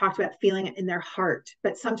clients who've talked about feeling it in their heart,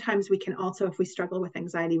 but sometimes we can also, if we struggle with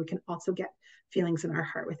anxiety, we can also get feelings in our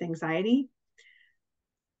heart with anxiety.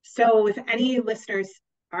 So if any listeners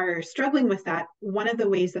are struggling with that, one of the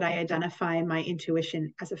ways that I identify my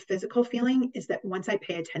intuition as a physical feeling is that once I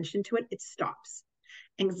pay attention to it, it stops.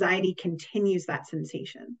 Anxiety continues that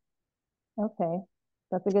sensation. Okay.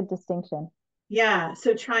 That's a good distinction. Yeah.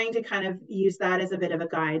 So trying to kind of use that as a bit of a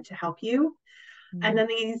guide to help you. And Mm. then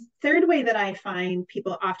the third way that I find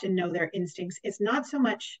people often know their instincts is not so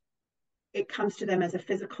much it comes to them as a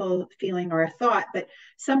physical feeling or a thought, but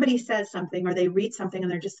somebody says something or they read something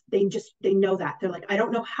and they know that. They're like, I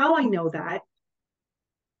don't know how I know that.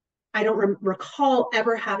 I don't recall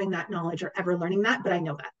ever having that knowledge or ever learning that, but I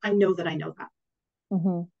know that. I know that I know that.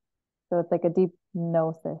 Hmm. So it's like a deep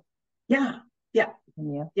gnosis Yeah. Yeah.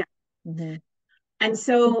 in you. Yeah. Hmm. And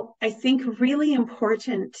so I think really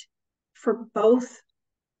important for both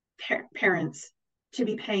parents to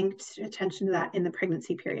be paying attention to that in the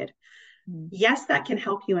pregnancy period. Mm. Yes, that can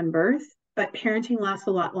help you in birth, but parenting lasts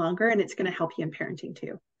a lot longer and it's going to help you in parenting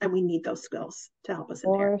too. And we need those skills to help us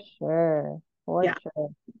in parenting. For sure. For Yeah. sure.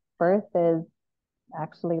 Birth is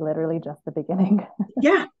actually literally just the beginning.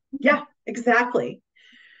 Yeah. Yeah, exactly.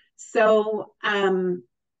 So,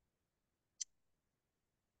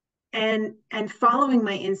 and following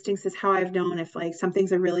my instincts is how I've known if like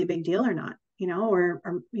something's a really big deal or not, or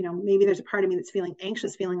maybe there's a part of me that's feeling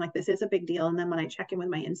anxious, feeling like this is a big deal. And then when I check in with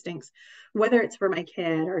my instincts, whether it's for my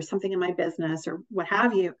kid or something in my business or what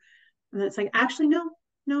have you, and it's like, actually,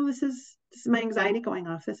 no, this is my anxiety going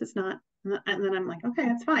off. This is not. And then I'm like, okay,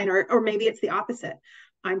 that's fine. Or maybe it's the opposite.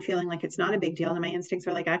 I'm feeling like it's not a big deal. And my instincts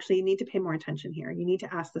are like, actually, you need to pay more attention here. You need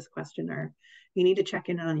to ask this question or you need to check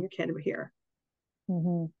in on your kid over here.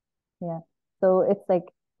 Hmm. Yeah. So it's like,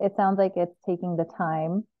 it sounds like it's taking the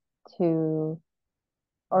time to,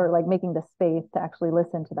 or like making the space to actually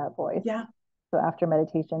listen to that voice. Yeah. So after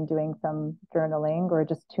meditation, doing some journaling or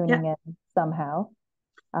just Yeah. tuning in somehow.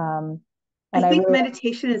 Um, I and I think really,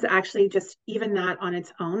 meditation is actually just even that on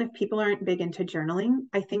its own. If people aren't big into journaling,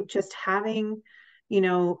 I think just having,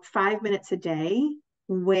 5 minutes a day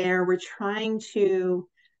where we're trying to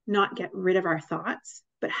not get rid of our thoughts,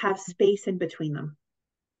 but have space in between them.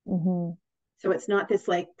 mhm, So it's not this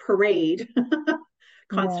like parade yeah,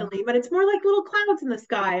 constantly, but it's more like little clouds in the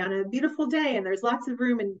sky on a beautiful day. And there's lots of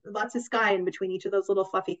room and lots of sky in between each of those little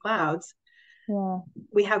fluffy clouds. yeah,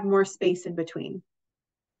 We have more space in between.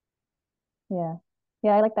 yeah.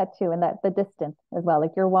 Yeah, I like that too. And that the distance as well.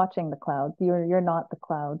 Like you're watching the clouds. You're not the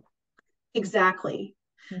clouds. Exactly.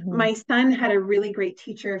 My son had a really great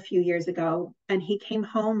teacher a few years ago, and he came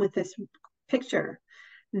home with this picture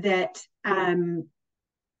that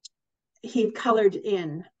he'd colored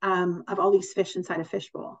in of all these fish inside a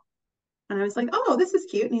fishbowl. And I was like, oh, this is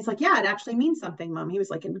cute. And he's like, yeah, it actually means something, Mom. He was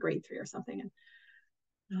like in grade 3 or something.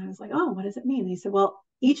 And I was like, oh, what does it mean? And he said, well,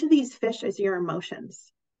 each of these fish is your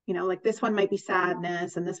emotions. You know, like this one might be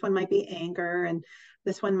sadness, and this one might be anger, and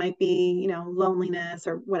this one might be, you know, loneliness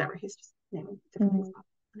or whatever. He's just naming different things.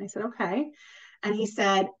 And I said, okay. And he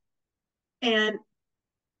said, and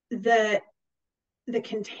the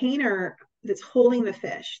container that's holding the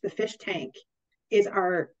fish tank is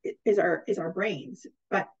our brains,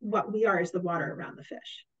 but what we are is the water around the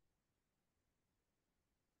fish.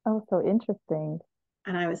 Oh, so interesting.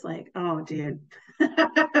 And I was like, oh, dude,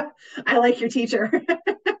 I like your teacher.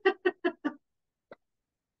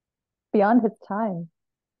 Beyond his time.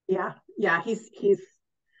 Yeah. He's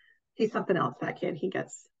something else, that kid. He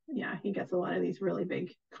gets a lot of these really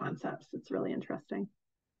big concepts. It's really interesting.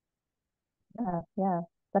 Yeah.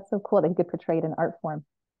 That's so cool that he could portray it in art form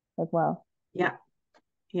as well.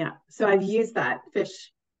 Yeah. So I've used that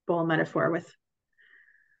fish bowl metaphor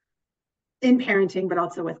in parenting, but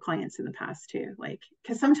also with clients in the past too. Like,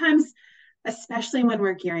 because sometimes, especially when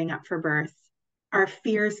we're gearing up for birth, our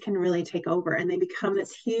fears can really take over and they become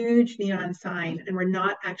this huge neon sign, and we're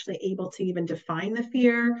not actually able to even define the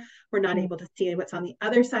fear. We're not able to see what's on the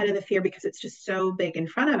other side of the fear because it's just so big in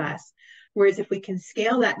front of us. Whereas if we can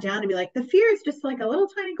scale that down and be like, the fear is just like a little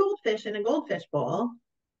tiny goldfish in a goldfish bowl,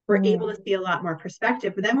 we're able to see a lot more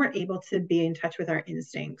perspective, but then we're able to be in touch with our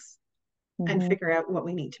instincts and figure out what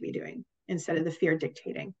we need to be doing instead of the fear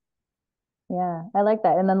dictating. Yeah, I like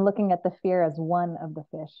that. And then looking at the fear as one of the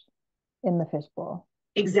fish in the fishbowl.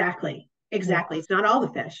 Exactly. Yeah. It's not all the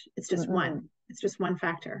fish. It's just one. It's just one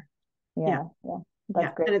factor. Yeah.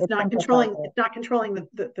 That's great. And it's not controlling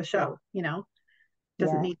the show, you know.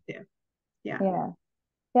 Doesn't need to. Yeah,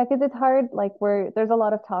 because it's hard. Like there's a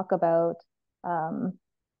lot of talk about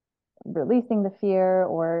releasing the fear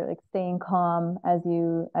or like staying calm as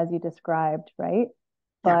you described, right?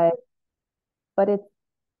 But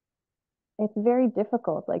it's very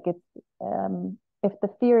difficult. Like it's if the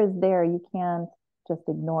fear is there, you can't just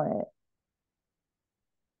ignore it.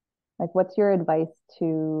 Like, what's your advice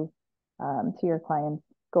to your clients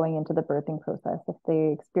going into the birthing process if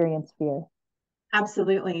they experience fear?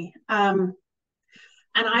 Absolutely. And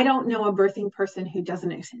I don't know a birthing person who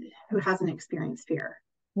hasn't experienced fear.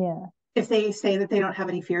 Yeah. If they say that they don't have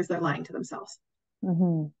any fears, they're lying to themselves.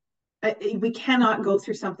 We cannot go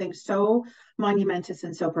through something so monumentous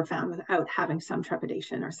and so profound without having some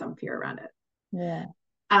trepidation or some fear around it. Yeah.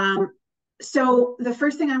 So the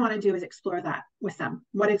first thing I want to do is explore that with them.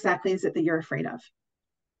 What exactly is it that you're afraid of?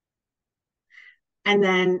 And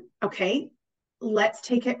then, okay, let's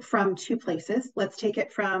take it from two places. Let's take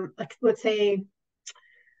it from, like, let's say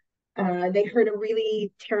they heard a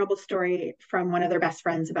really terrible story from one of their best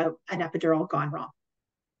friends about an epidural gone wrong.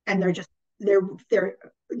 And they're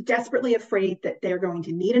desperately afraid that they're going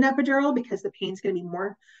to need an epidural because the pain's going to be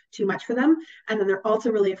too much for them. And then they're also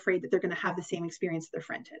really afraid that they're going to have the same experience that their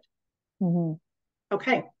friend did.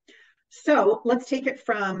 Okay, so let's take it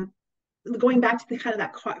from going back to the kind of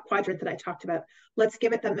that quadrant that I talked about. Let's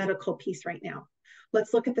give it the medical piece right now.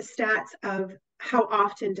 Let's look at the stats of how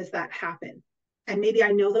often does that happen. And maybe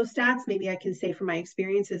I know those stats. Maybe I can say from my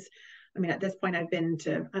experiences, I mean, at this point, I've been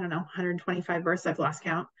to, I don't know, 125 births. I've lost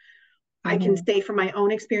count. I can say from my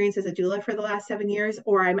own experience as a doula for the last 7 years,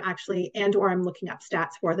 or I'm looking up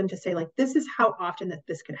stats for them to say, like, this is how often that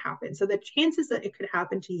this could happen. So the chances that it could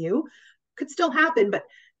happen to you could still happen, but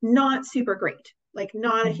not super great. Like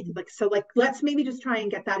let's maybe just try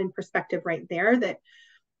and get that in perspective right there, that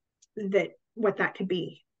what that could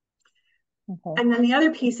be. And then the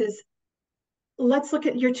other piece is, let's look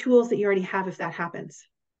at your tools that you already have if that happens.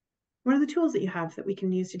 What are the tools that you have that we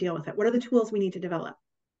can use to deal with it? What are the tools we need to develop?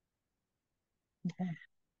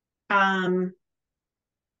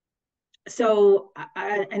 So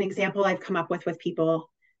an example I've come up with people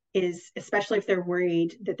is, especially if they're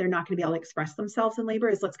worried that they're not going to be able to express themselves in labor,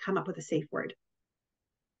 is let's come up with a safe word.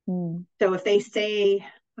 So if they say,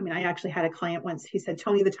 I mean, I actually had a client once who said,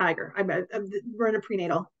 Tony the tiger. We're in a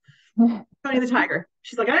prenatal. Tony the tiger.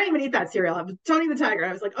 She's like, I don't even eat that cereal. I'm Tony the tiger.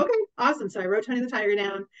 I was like, okay, awesome. So I wrote Tony the tiger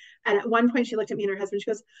down. And at one point she looked at me and her husband, she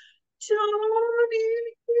goes, Tony,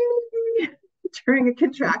 during a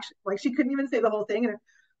contraction. Like, she couldn't even say the whole thing. And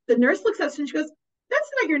the nurse looks at us and she goes,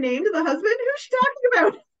 that's not your name, to the husband. Who's she talking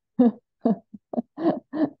about?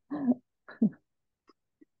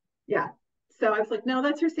 Yeah. So I was like, no,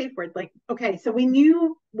 that's her safe word. Like, okay, so we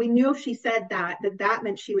knew if she said that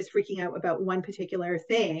meant she was freaking out about one particular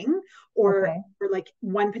thing, or Okay. or like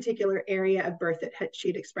one particular area of birth that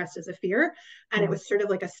she'd expressed as a fear. And it Mm. was sort of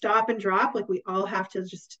like a stop and drop. Like we all have to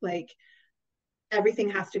just like, everything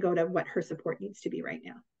has to go to what her support needs to be right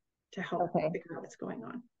now to help Okay. figure out what's going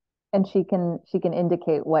on. And she can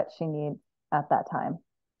indicate what she needs at that time.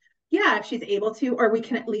 Yeah, if she's able to, or we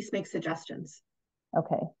can at least make suggestions.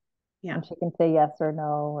 Okay. Yeah. And she can say yes or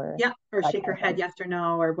no or Yeah. Or that shake her kind of head thing. yes or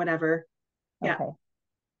no or whatever. Yeah. Okay.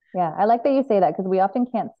 Yeah. I like that you say that because we often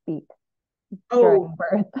can't speak Oh,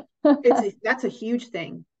 during birth. that's a huge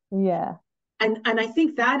thing. Yeah. And I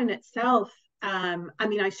think that in itself, I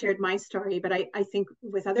mean, I shared my story, but I think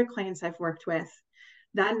with other clients I've worked with,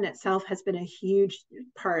 that in itself has been a huge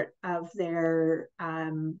part of their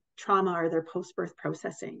trauma or their post-birth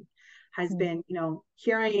processing has Mm. been,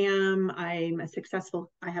 here I am, I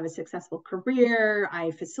have a successful career,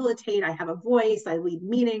 I facilitate, I have a voice, I lead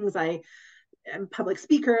meetings, I am a public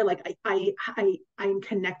speaker, like I'm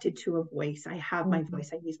connected to a voice. I have my Mm-hmm.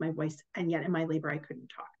 voice, I use my voice, and yet in my labor I couldn't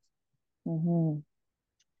talk. Mm-hmm.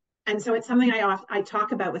 And so it's something I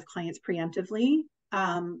talk about with clients preemptively,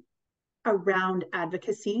 around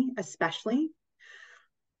advocacy, especially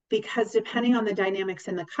because depending on the dynamics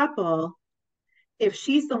in the couple, if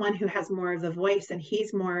she's the one who has more of the voice and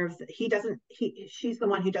he's more of she's the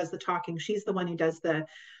one who does the talking, she's the one who does the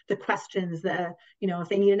questions, if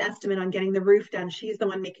they need an estimate on getting the roof done, she's the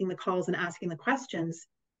one making the calls and asking the questions.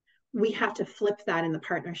 We have to flip that in the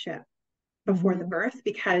partnership before the Mm-hmm. birth,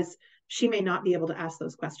 because she may not be able to ask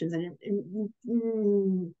those questions. And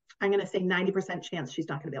I'm going to say 90% chance she's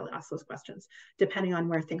not going to be able to ask those questions, depending on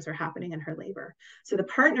where things are happening in her labor. So the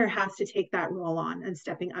partner has to take that role on and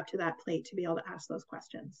stepping up to that plate to be able to ask those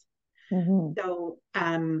questions. Mm-hmm. So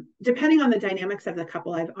depending on the dynamics of the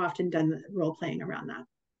couple, I've often done role playing around that.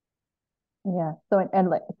 Yeah. So, and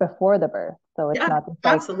like before the birth. So it's Yeah, not just like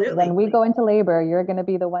when absolutely. we go into labor, you're going to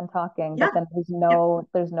be the one talking, Yeah, but then yeah,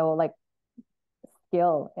 there's no like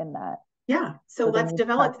skill in that. yeah. So So they let's need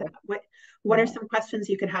develop that. practice. What are Yeah. some questions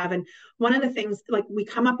you could have? And one of the things, like we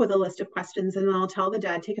come up with a list of questions, and then I'll tell the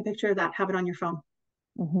dad, take a picture of that, have it on your phone.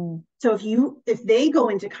 Mm-hmm. So if they go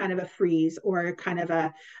into kind of a freeze or kind of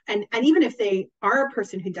and even if they are a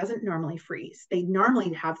person who doesn't normally freeze, they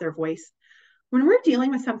normally have their voice. When we're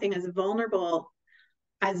dealing with something as vulnerable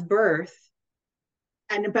as birth,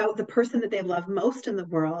 and about the person that they love most in the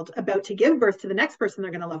world, about to give birth to the next person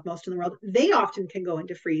they're going to love most in the world, they often can go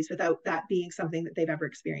into freeze without that being something that they've ever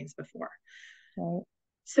experienced before. Right.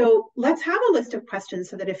 So let's have a list of questions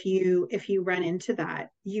so that if you run into that,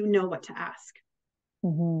 you know what to ask.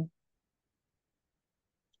 Mm-hmm.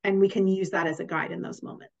 And we can use that as a guide in those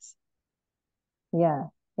moments. Yeah.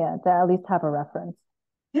 Yeah. To at least have a reference.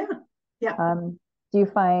 Yeah. Yeah. Do you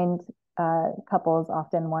find couples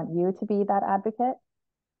often want you to be that advocate,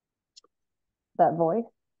 that voice?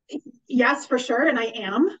 Yes, for sure. And I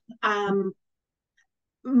am.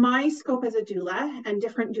 My scope as a doula, and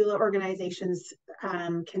different doula organizations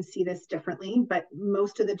can see this differently, but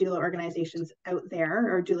most of the doula organizations out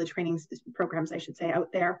there, or doula training programs, I should say,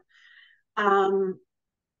 out there,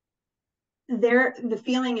 the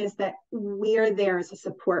feeling is that we're there as a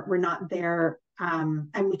support. We're not there,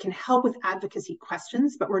 and we can help with advocacy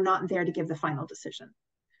questions, but we're not there to give the final decision.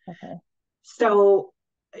 Okay. So,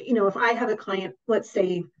 if I have a client, let's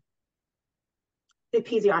say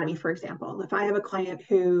episiotomy, for example, if I have a client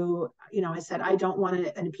who, has said, I don't want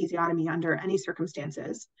an episiotomy under any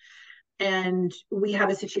circumstances, and we have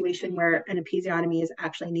a situation where an episiotomy is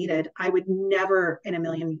actually needed, I would never in a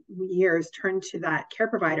million years turn to that care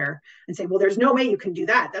provider and say, well, there's no way you can do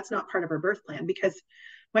that. That's not part of our birth plan, because,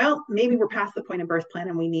 well, maybe we're past the point of birth plan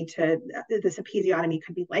and we need this episiotomy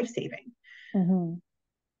could be life-saving. Mm-hmm.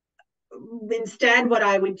 Instead, what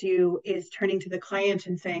I would do is turning to the client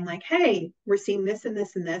and saying, like, hey, we're seeing this and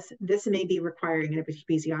this and this. This may be requiring an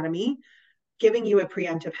episiotomy, giving you a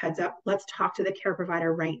preemptive heads up. Let's talk to the care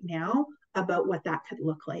provider right now about what that could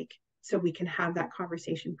look like, so we can have that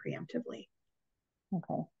conversation preemptively.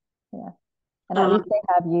 Okay. Yeah. And at least they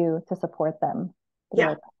have you to support them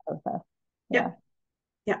Yeah. throughout the process. Yeah.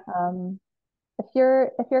 Yeah. Yeah. If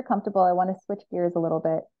you're comfortable, I want to switch gears a little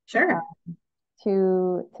bit. Sure.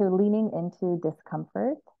 To leaning into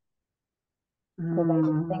discomfort, because I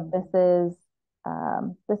think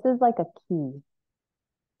this is like a key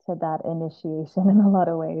to that initiation in a lot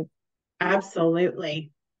of ways.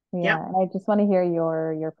 Absolutely. Yeah, Yeah. and I just want to hear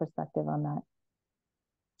your perspective on that.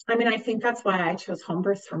 I mean, I think that's why I chose home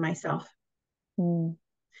births for myself. Mm.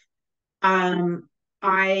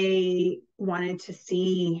 I wanted to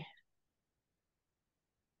see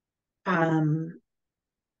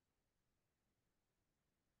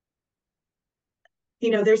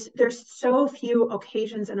There's so few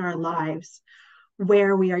occasions in our lives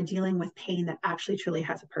where we are dealing with pain that actually truly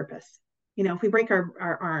has a purpose. If we break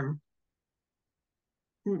our arm,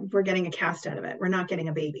 we're getting a cast out of it. We're not getting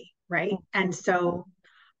a baby, right? And so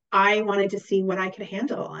I wanted to see what I could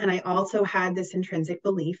handle. And I also had this intrinsic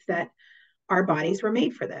belief that our bodies were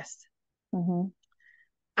made for this. Mm-hmm.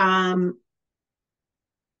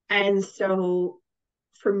 And so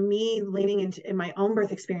for me, in my own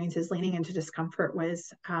birth experiences, leaning into discomfort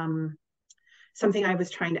was something I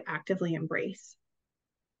was trying to actively embrace.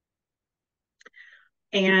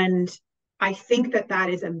 And I think that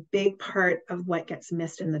is a big part of what gets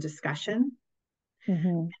missed in the discussion. Mm-hmm.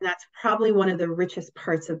 And that's probably one of the richest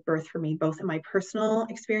parts of birth for me, both in my personal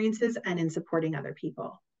experiences and in supporting other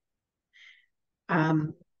people.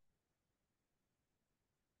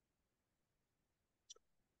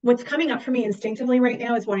 What's coming up for me instinctively right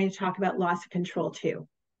now is wanting to talk about loss of control too,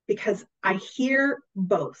 because I hear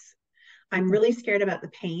both. I'm really scared about the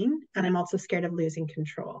pain, and I'm also scared of losing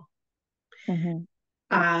control.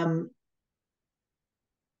 Mm-hmm.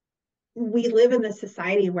 We live in this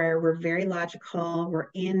society where we're very logical. We're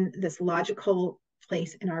in this logical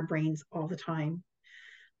place in our brains all the time.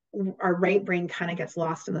 Our right brain kind of gets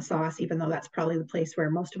lost in the sauce, even though that's probably the place where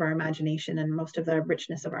most of our imagination and most of the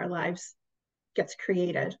richness of our lives gets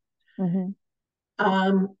created. Mm-hmm.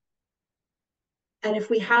 And if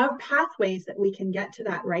we have pathways that we can get to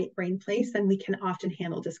that right brain place, then we can often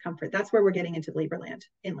handle discomfort. That's where we're getting into labor land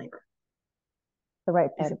in labor. The right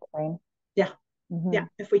part of the brain. Yeah. Mm-hmm. Yeah.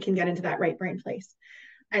 If we can get into that right brain place.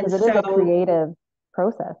 And because it is a creative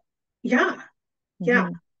process. Yeah. Yeah.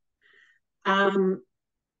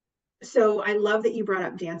 So I love that you brought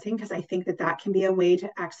up dancing, because I think that can be a way to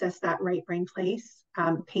access that right brain place.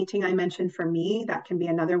 Painting, I mentioned, for me, that can be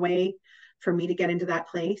another way for me to get into that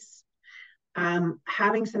place.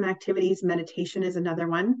 Having some activities, meditation is another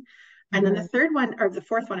one. And then the third one, or the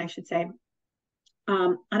fourth one, I should say,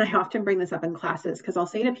 and I often bring this up in classes, because I'll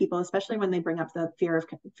say to people, especially when they bring up the fear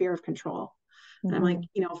of control, and I'm like,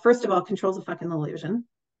 first of all, control is a fucking illusion.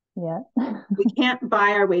 Yeah. We can't buy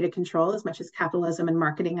our way to control, as much as capitalism and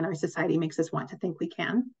marketing in our society makes us want to think we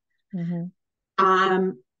can.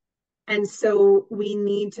 And so we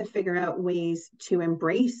need to figure out ways to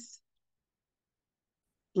embrace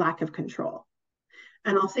lack of control.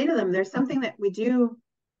 And I'll say to them, there's something that we do.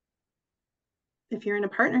 If you're in a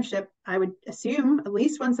partnership, I would assume at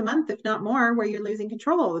least once a month, if not more, where you're losing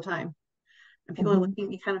control all the time. And people are looking at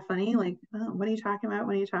me kind of funny, like, oh, what are you talking about?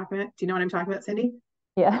 What are you talking about? Do you know what I'm talking about, Cindy?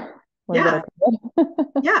 Yeah. Yeah.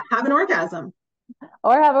 Yeah. Have an orgasm.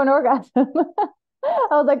 Or have an orgasm. I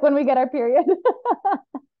was like, when we get our period.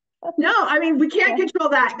 No, I mean, we can't control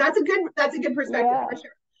that. That's a good perspective, for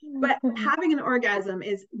sure. But having an orgasm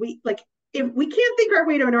is, if we can't think our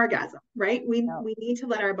way to an orgasm, right? We need to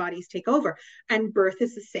let our bodies take over. And birth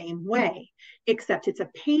is the same way, except it's a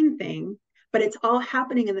pain thing, but it's all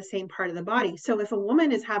happening in the same part of the body. So if a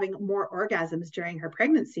woman is having more orgasms during her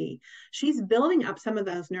pregnancy, she's building up some of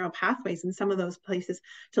those neural pathways in some of those places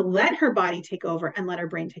to let her body take over and let her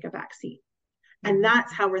brain take a back seat. And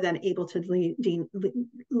that's how we're then able to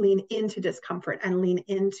lean into discomfort and lean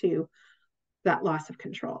into that loss of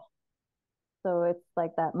control. So it's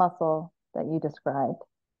like that muscle that you described,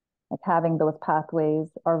 like having those pathways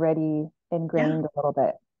already ingrained a little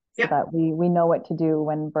bit, so that we know what to do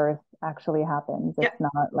when birth actually happens. It's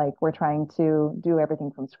not like we're trying to do everything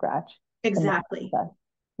from scratch. Exactly.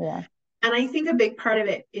 Yeah. And I think a big part of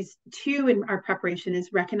it is too, in our preparation, is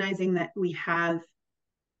recognizing that we have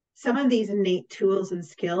some of these innate tools and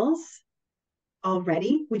skills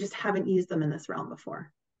already. We just haven't used them in this realm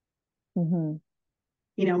before. We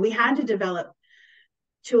had to develop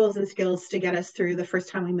tools and skills to get us through the first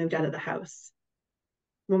time we moved out of the house.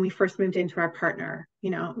 When we first moved into our partner,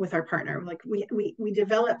 with our partner, like we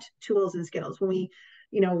developed tools and skills. When we,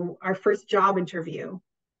 our first job interview,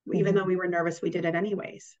 even though we were nervous, we did it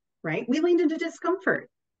anyways, right? We leaned into discomfort.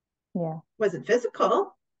 Yeah. Wasn't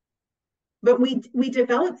physical, but we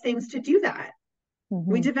developed things to do that.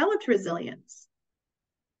 We developed resilience.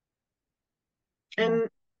 And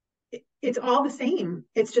it's all the same.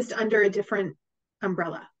 It's just under a different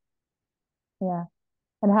umbrella. Yeah.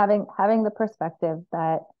 And having the perspective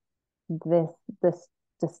that this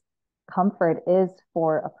discomfort is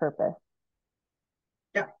for a purpose.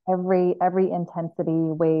 Yeah. Every intensity,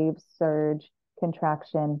 wave, surge,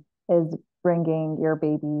 contraction is bringing your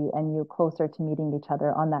baby and you closer to meeting each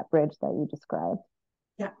other on that bridge that you described.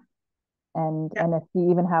 Yeah. And if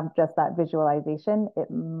you even have just that visualization,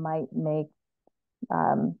 it might make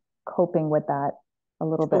coping with that a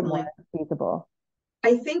little bit Totally. more feasible.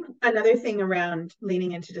 I think another thing around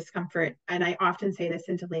leaning into discomfort, and I often say this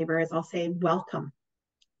into labor, is I'll say, welcome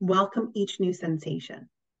each new sensation.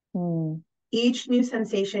 Mm. Each new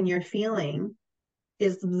sensation you're feeling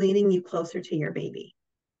is leading you closer to your baby.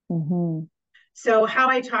 Mm-hmm. So how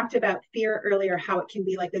I talked about fear earlier, how it can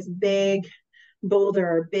be like this big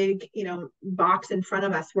boulder, big, box in front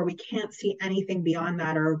of us where we can't see anything beyond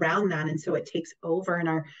that or around that. And so it takes over in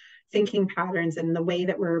our thinking patterns and the way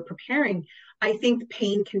that we're preparing. I think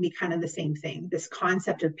pain can be kind of the same thing, this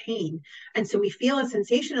concept of pain. And so we feel a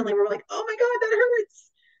sensation and we're like, oh my God, that hurts.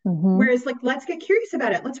 Mm-hmm. Whereas like, let's get curious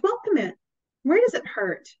about it. Let's welcome it. Where does it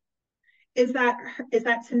hurt? Is that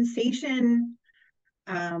sensation,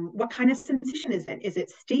 what kind of sensation is it? Is it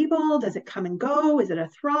stable? Does it come and go? Is it a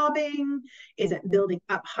throbbing? Is it building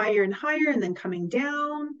up higher and higher and then coming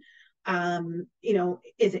down?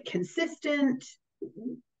 Is it consistent?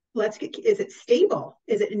 Is it stable?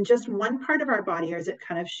 Is it in just one part of our body or is it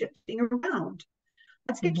kind of shifting around?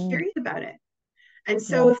 Let's get Mm-hmm. curious about it. And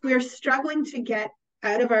so Yeah. if we're struggling to get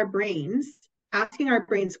out of our brains, asking our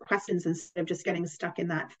brains questions instead of just getting stuck in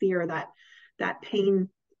that fear, that pain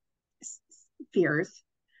fears,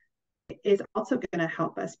 is also going to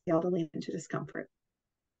help us be able to lean into discomfort.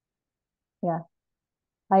 Yeah.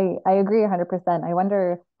 I agree 100%. I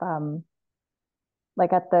wonder if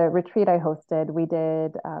like at the retreat I hosted, we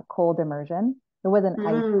did cold immersion. It wasn't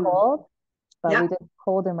ice cold, but we Yeah, did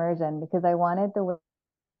cold immersion because I wanted the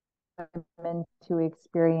women to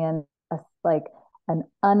experience like an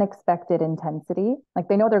unexpected intensity. Like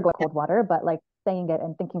they know they're going cold water, but like saying it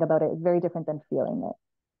and thinking about it is very different than feeling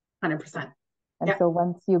it. 100%. And Yeah, so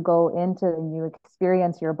once you go into and you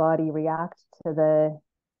experience your body react to the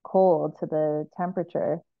cold, to the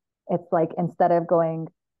temperature, it's like instead of going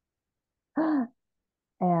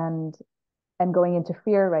and going into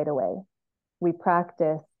fear right away, we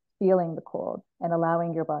practice feeling the cold and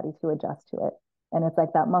allowing your body to adjust to it. And it's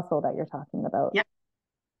like that muscle that you're talking about. yeah,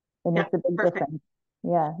 It yeah, makes a big perfect. difference.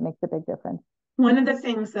 Yeah, it makes a big difference. One of the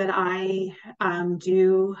things that I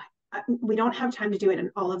do, we don't have time to do it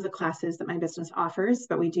in all of the classes that my business offers,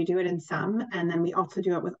 but we do it in some. And then we also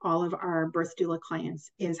do it with all of our birth doula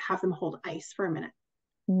clients, is have them hold ice for a minute.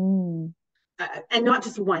 Mm. And not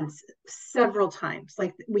just once, several times.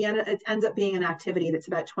 Like it ends up being an activity that's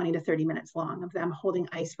about 20 to 30 minutes long of them holding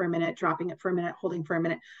ice for a minute, dropping it for a minute, holding for a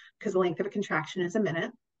minute, because the length of a contraction is a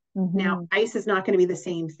minute. Now, Mm-hmm. ice is not going to be the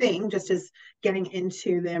same thing, just as getting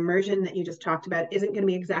into the immersion that you just talked about isn't going to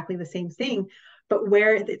be exactly the same thing. But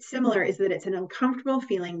where it's similar is that it's an uncomfortable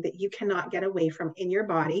feeling that you cannot get away from in your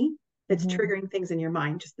body that's Mm-hmm. triggering things in your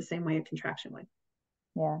mind, just the same way a contraction would.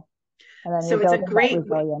 Yeah. And then you're So it's a building that great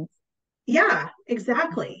way. resilience. Yeah,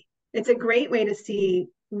 exactly. It's a great way to see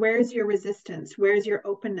where's your resistance, where's your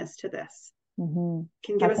openness to this. Mm-hmm.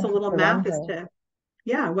 Can How give us can a you little map as surrender? to,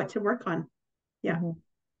 yeah, what to work on. Yeah, Mm-hmm.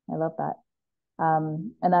 I love that.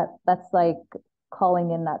 And that's like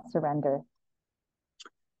calling in that surrender,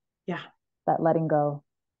 yeah, that letting go,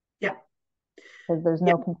 yeah, because there's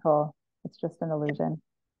yeah, no control. It's just an illusion.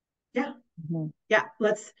 yeah. Mm-hmm. Yeah,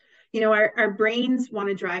 our brains want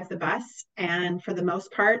to drive the bus. And for the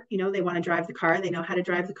most part, they want to drive the car. They know how to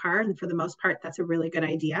drive the car. And for the most part, that's a really good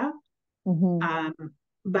idea. Mm-hmm. Um,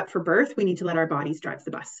 but for birth, we need to let our bodies drive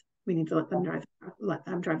the bus. We need to Yeah. let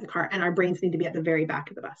them drive the car. And our brains need to be at the very back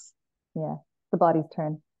of the bus. Yeah. The body's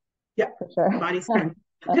turn Yeah, for the sure. body's turn.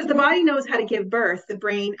 Because the body knows how to give birth. The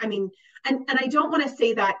brain, I mean, and I don't want to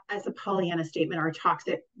say that as a Pollyanna statement or a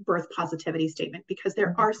toxic birth positivity statement, because there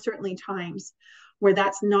Mm-hmm. are certainly times where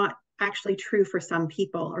that's not actually true for some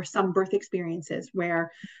people or some birth experiences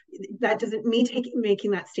where that doesn't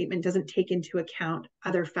making that statement doesn't take into account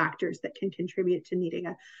other factors that can contribute to needing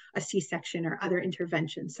a C-section or other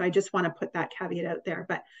interventions. So I just want to put that caveat out there.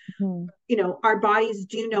 But Mm-hmm. our bodies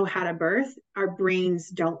do know how to birth, our brains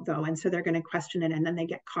don't though. And so they're going to question it. And then they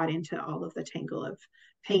get caught into all of the tangle of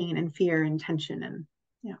pain and fear and tension. And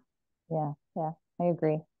yeah. Yeah. Yeah. I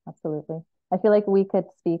agree. Absolutely. I feel like we could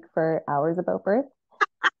speak for hours about birth,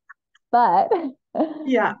 but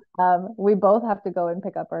Yeah. we both have to go and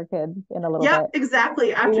pick up our kids in a little Yeah, bit. exactly.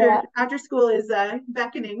 Yeah. After school is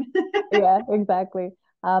beckoning. Yeah, exactly.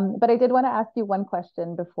 But I did want to ask you one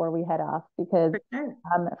question before we head off because For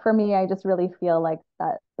sure. for me, I just really feel like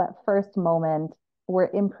that first moment we're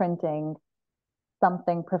imprinting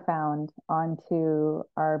something profound onto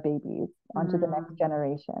our babies, onto the next Mm-hmm.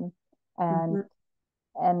 generation. And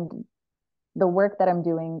Mm-hmm. and the work that I'm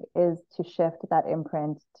doing is to shift that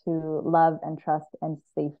imprint to love and trust and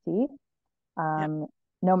safety. Yeah. Um,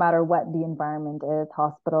 no matter what the environment is,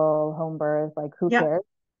 hospital, home birth, like who Yeah. cares?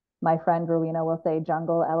 my friend Rowena will say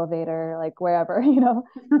jungle, elevator, like wherever, you know.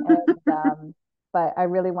 And but I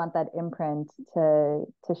really want that imprint to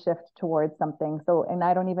shift towards something. So, and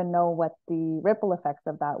I don't even know what the ripple effects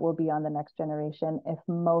of that will be on the next generation if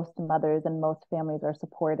most mothers and most families are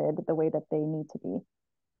supported the way that they need to be.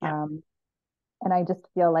 Yeah. And I just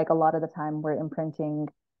feel like a lot of the time we're imprinting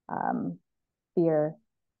fear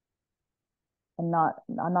and not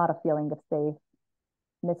a feeling of safe,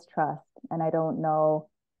 mistrust. And I don't know,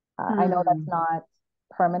 I know that's not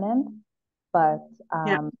permanent, but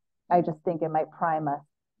Yeah. I just think it might prime us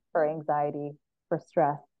for anxiety, for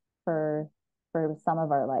stress, for some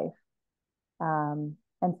of our life.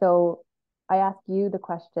 And so I ask you the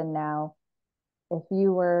question now, if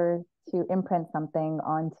you were to imprint something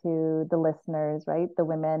onto the listeners, right? The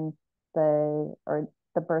women, or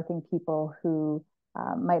the birthing people who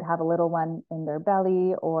might have a little one in their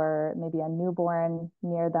belly or maybe a newborn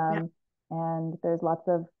near Yeah. them, and there's lots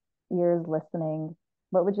of ears listening.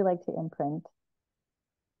 What would you like to imprint?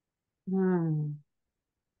 You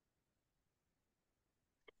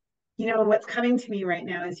know, what's coming to me right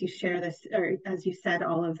now as you share this, or as you said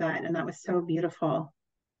all of that, and that was so beautiful,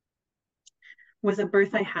 was a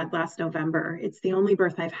birth I had last November. It's the only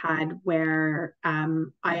birth I've had where I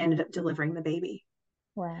ended up delivering the baby.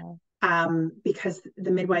 Wow. Because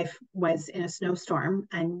the midwife was in a snowstorm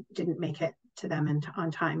and didn't make it to them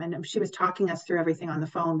on time. And she was talking us through everything on the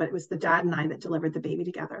phone, but it was the dad and I that delivered the baby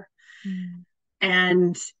together. Mm.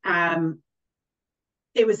 And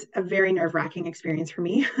it was a very nerve-wracking experience for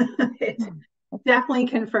me. It definitely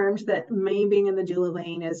confirmed that me being in the doula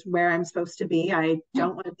lane is where I'm supposed to be. I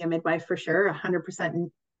don't want to be a midwife for sure. 100%,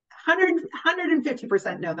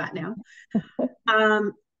 150% know that now.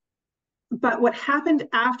 But what happened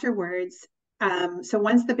afterwards, so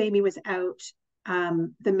once the baby was out,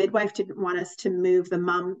 the midwife didn't want us to move the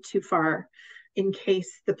mom too far in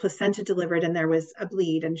case the placenta delivered and there was a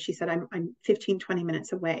bleed. And she said, I'm 15, 20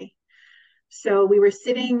 minutes away. So we were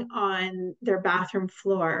sitting on their bathroom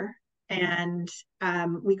floor, and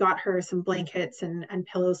we got her some blankets and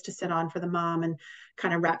pillows to sit on for the mom, and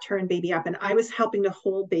kind of wrapped her and baby up. And I was helping to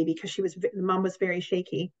hold baby because the mom was very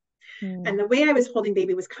shaky. And the way I was holding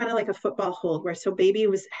baby was kind of like a football hold, where so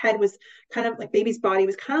head was kind of like, baby's body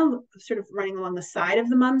was kind of sort of running along the side of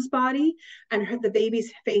the mom's body, and the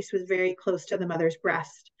baby's face was very close to the mother's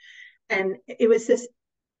breast. And it was this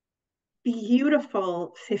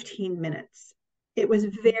beautiful 15 minutes. It was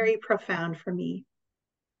very profound for me,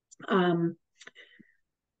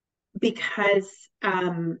 because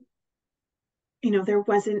there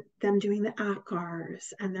wasn't them doing the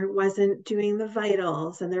APGARs, and there wasn't doing the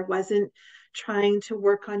vitals, and there wasn't trying to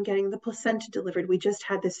work on getting the placenta delivered. We just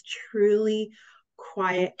had this truly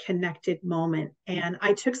quiet, connected moment. And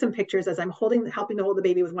I took some pictures as I'm helping to hold the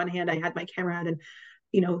baby with one hand. I had my camera out, and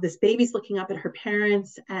this baby's looking up at her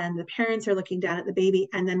parents, and the parents are looking down at the baby.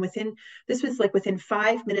 And then this was like within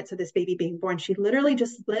 5 minutes of this baby being born, she literally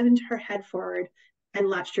just leaned her head forward and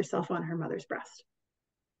latched herself on her mother's breast.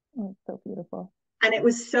 Oh, it's so beautiful. And it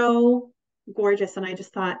was so gorgeous. And I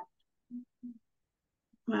just thought,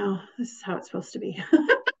 wow, this is how it's supposed to be.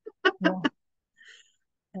 Yeah.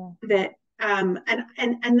 Yeah. That and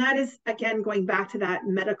that is, again, going back to that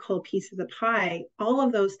medical piece of the pie. All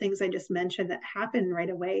of those things I just mentioned that happen right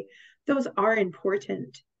away, those are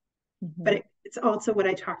important. But it's also what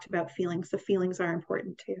I talked about, feelings. The feelings are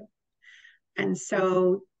important too. And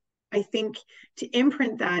so I think to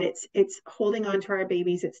imprint that, it's holding on to our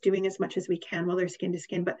babies, it's doing as much as we can while they're skin to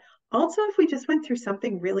skin. But also, if we just went through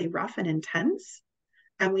something really rough and intense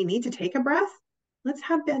and we need to take a breath, let's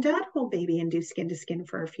have dad hold baby and do skin to skin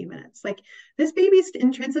for a few minutes. Like, this baby's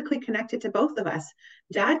intrinsically connected to both of us.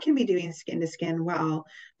 Dad can be doing skin to skin while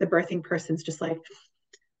the birthing person's just like,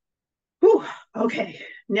 whew, okay,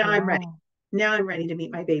 now I'm ready. Now I'm ready to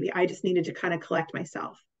meet my baby. I just needed to kind of collect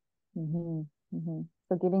myself.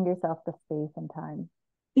 So giving yourself the space and time.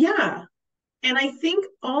 Yeah. And I think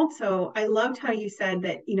also, I loved how you said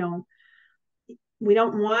that, we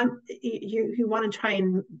don't want, you want to try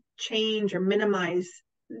and change or minimize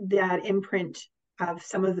that imprint of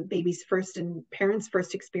some of the baby's first and parents'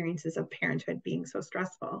 first experiences of parenthood being so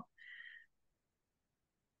stressful.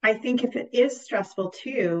 I think if it is stressful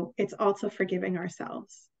too, it's also forgiving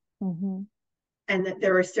ourselves. And that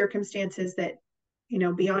there are circumstances that,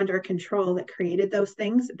 beyond our control, that created those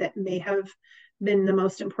things that may have been the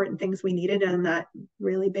most important things we needed on that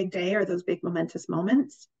really big day, or those big momentous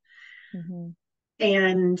moments.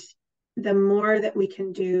 And the more that we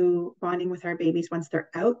can do bonding with our babies once they're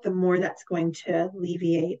out, the more that's going to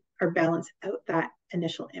alleviate or balance out that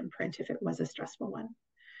initial imprint if it was a stressful one.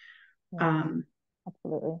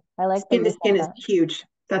 Absolutely. I like skin to skin is huge.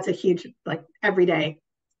 that's a huge, like every day,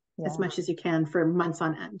 as Yeah. much as you can for months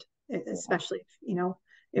on end, especially if,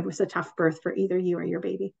 it was a tough birth for either you or your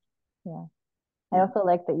baby. Yeah. I Yeah. also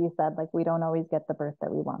like that you said, like, we don't always get the birth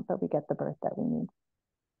that we want, but we get the birth that we need.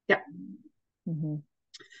 Yeah. Mm-hmm.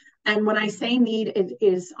 And when I say need, it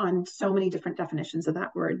is on so many different definitions of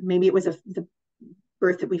that word. Maybe it was the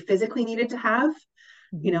birth that we physically needed to have.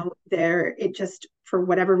 Mm-hmm. It just, for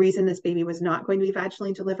whatever reason, this baby was not going to be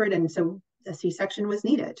vaginally delivered. And so a C-section was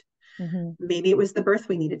needed. Mm-hmm. Maybe it was the birth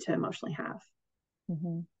we needed to emotionally have.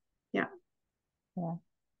 Mm-hmm. Yeah. Yeah.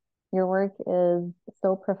 Your work is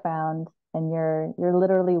so profound, and you're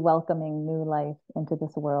literally welcoming new life into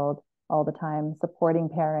this world all the time, supporting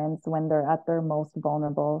parents when they're at their most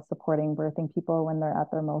vulnerable, supporting birthing people when they're at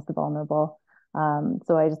their most vulnerable.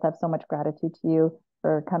 So I just have so much gratitude to you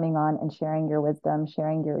for coming on and sharing your wisdom,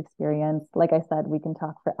 sharing your experience. Like I said, we can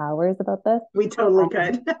talk for hours about this. We totally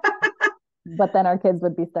could. But then our kids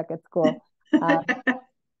would be stuck at school. Um,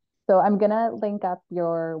 so I'm gonna link up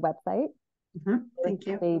your website, Thank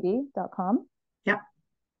you. birthbaby.com. Yeah.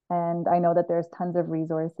 And I know that there's tons of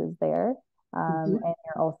resources there. And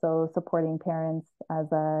you're also supporting parents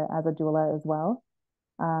as a doula as well.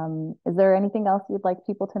 Is there anything else you'd like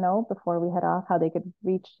people to know before we head off, how they could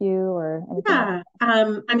reach you or anything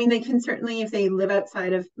else? I mean, they can certainly, if they live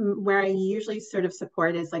outside of where I usually sort of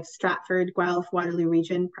support is like Stratford, Guelph, Waterloo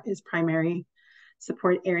region is primary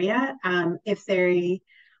support area. If they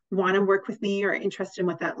want to work with me or interested in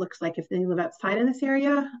what that looks like if they live outside of this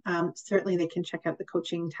area, certainly they can check out the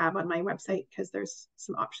coaching tab on my website because there's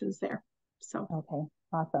some options there. So, okay,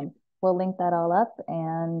 awesome. We'll link that all up,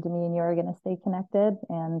 and me and you are going to stay connected,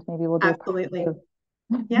 and maybe we'll do absolutely. a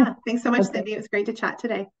Yeah. Thanks so much, okay. Cindy. It was great to chat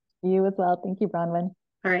today. You as well. Thank you, Bronwyn.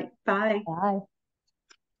 All right. Bye. Bye.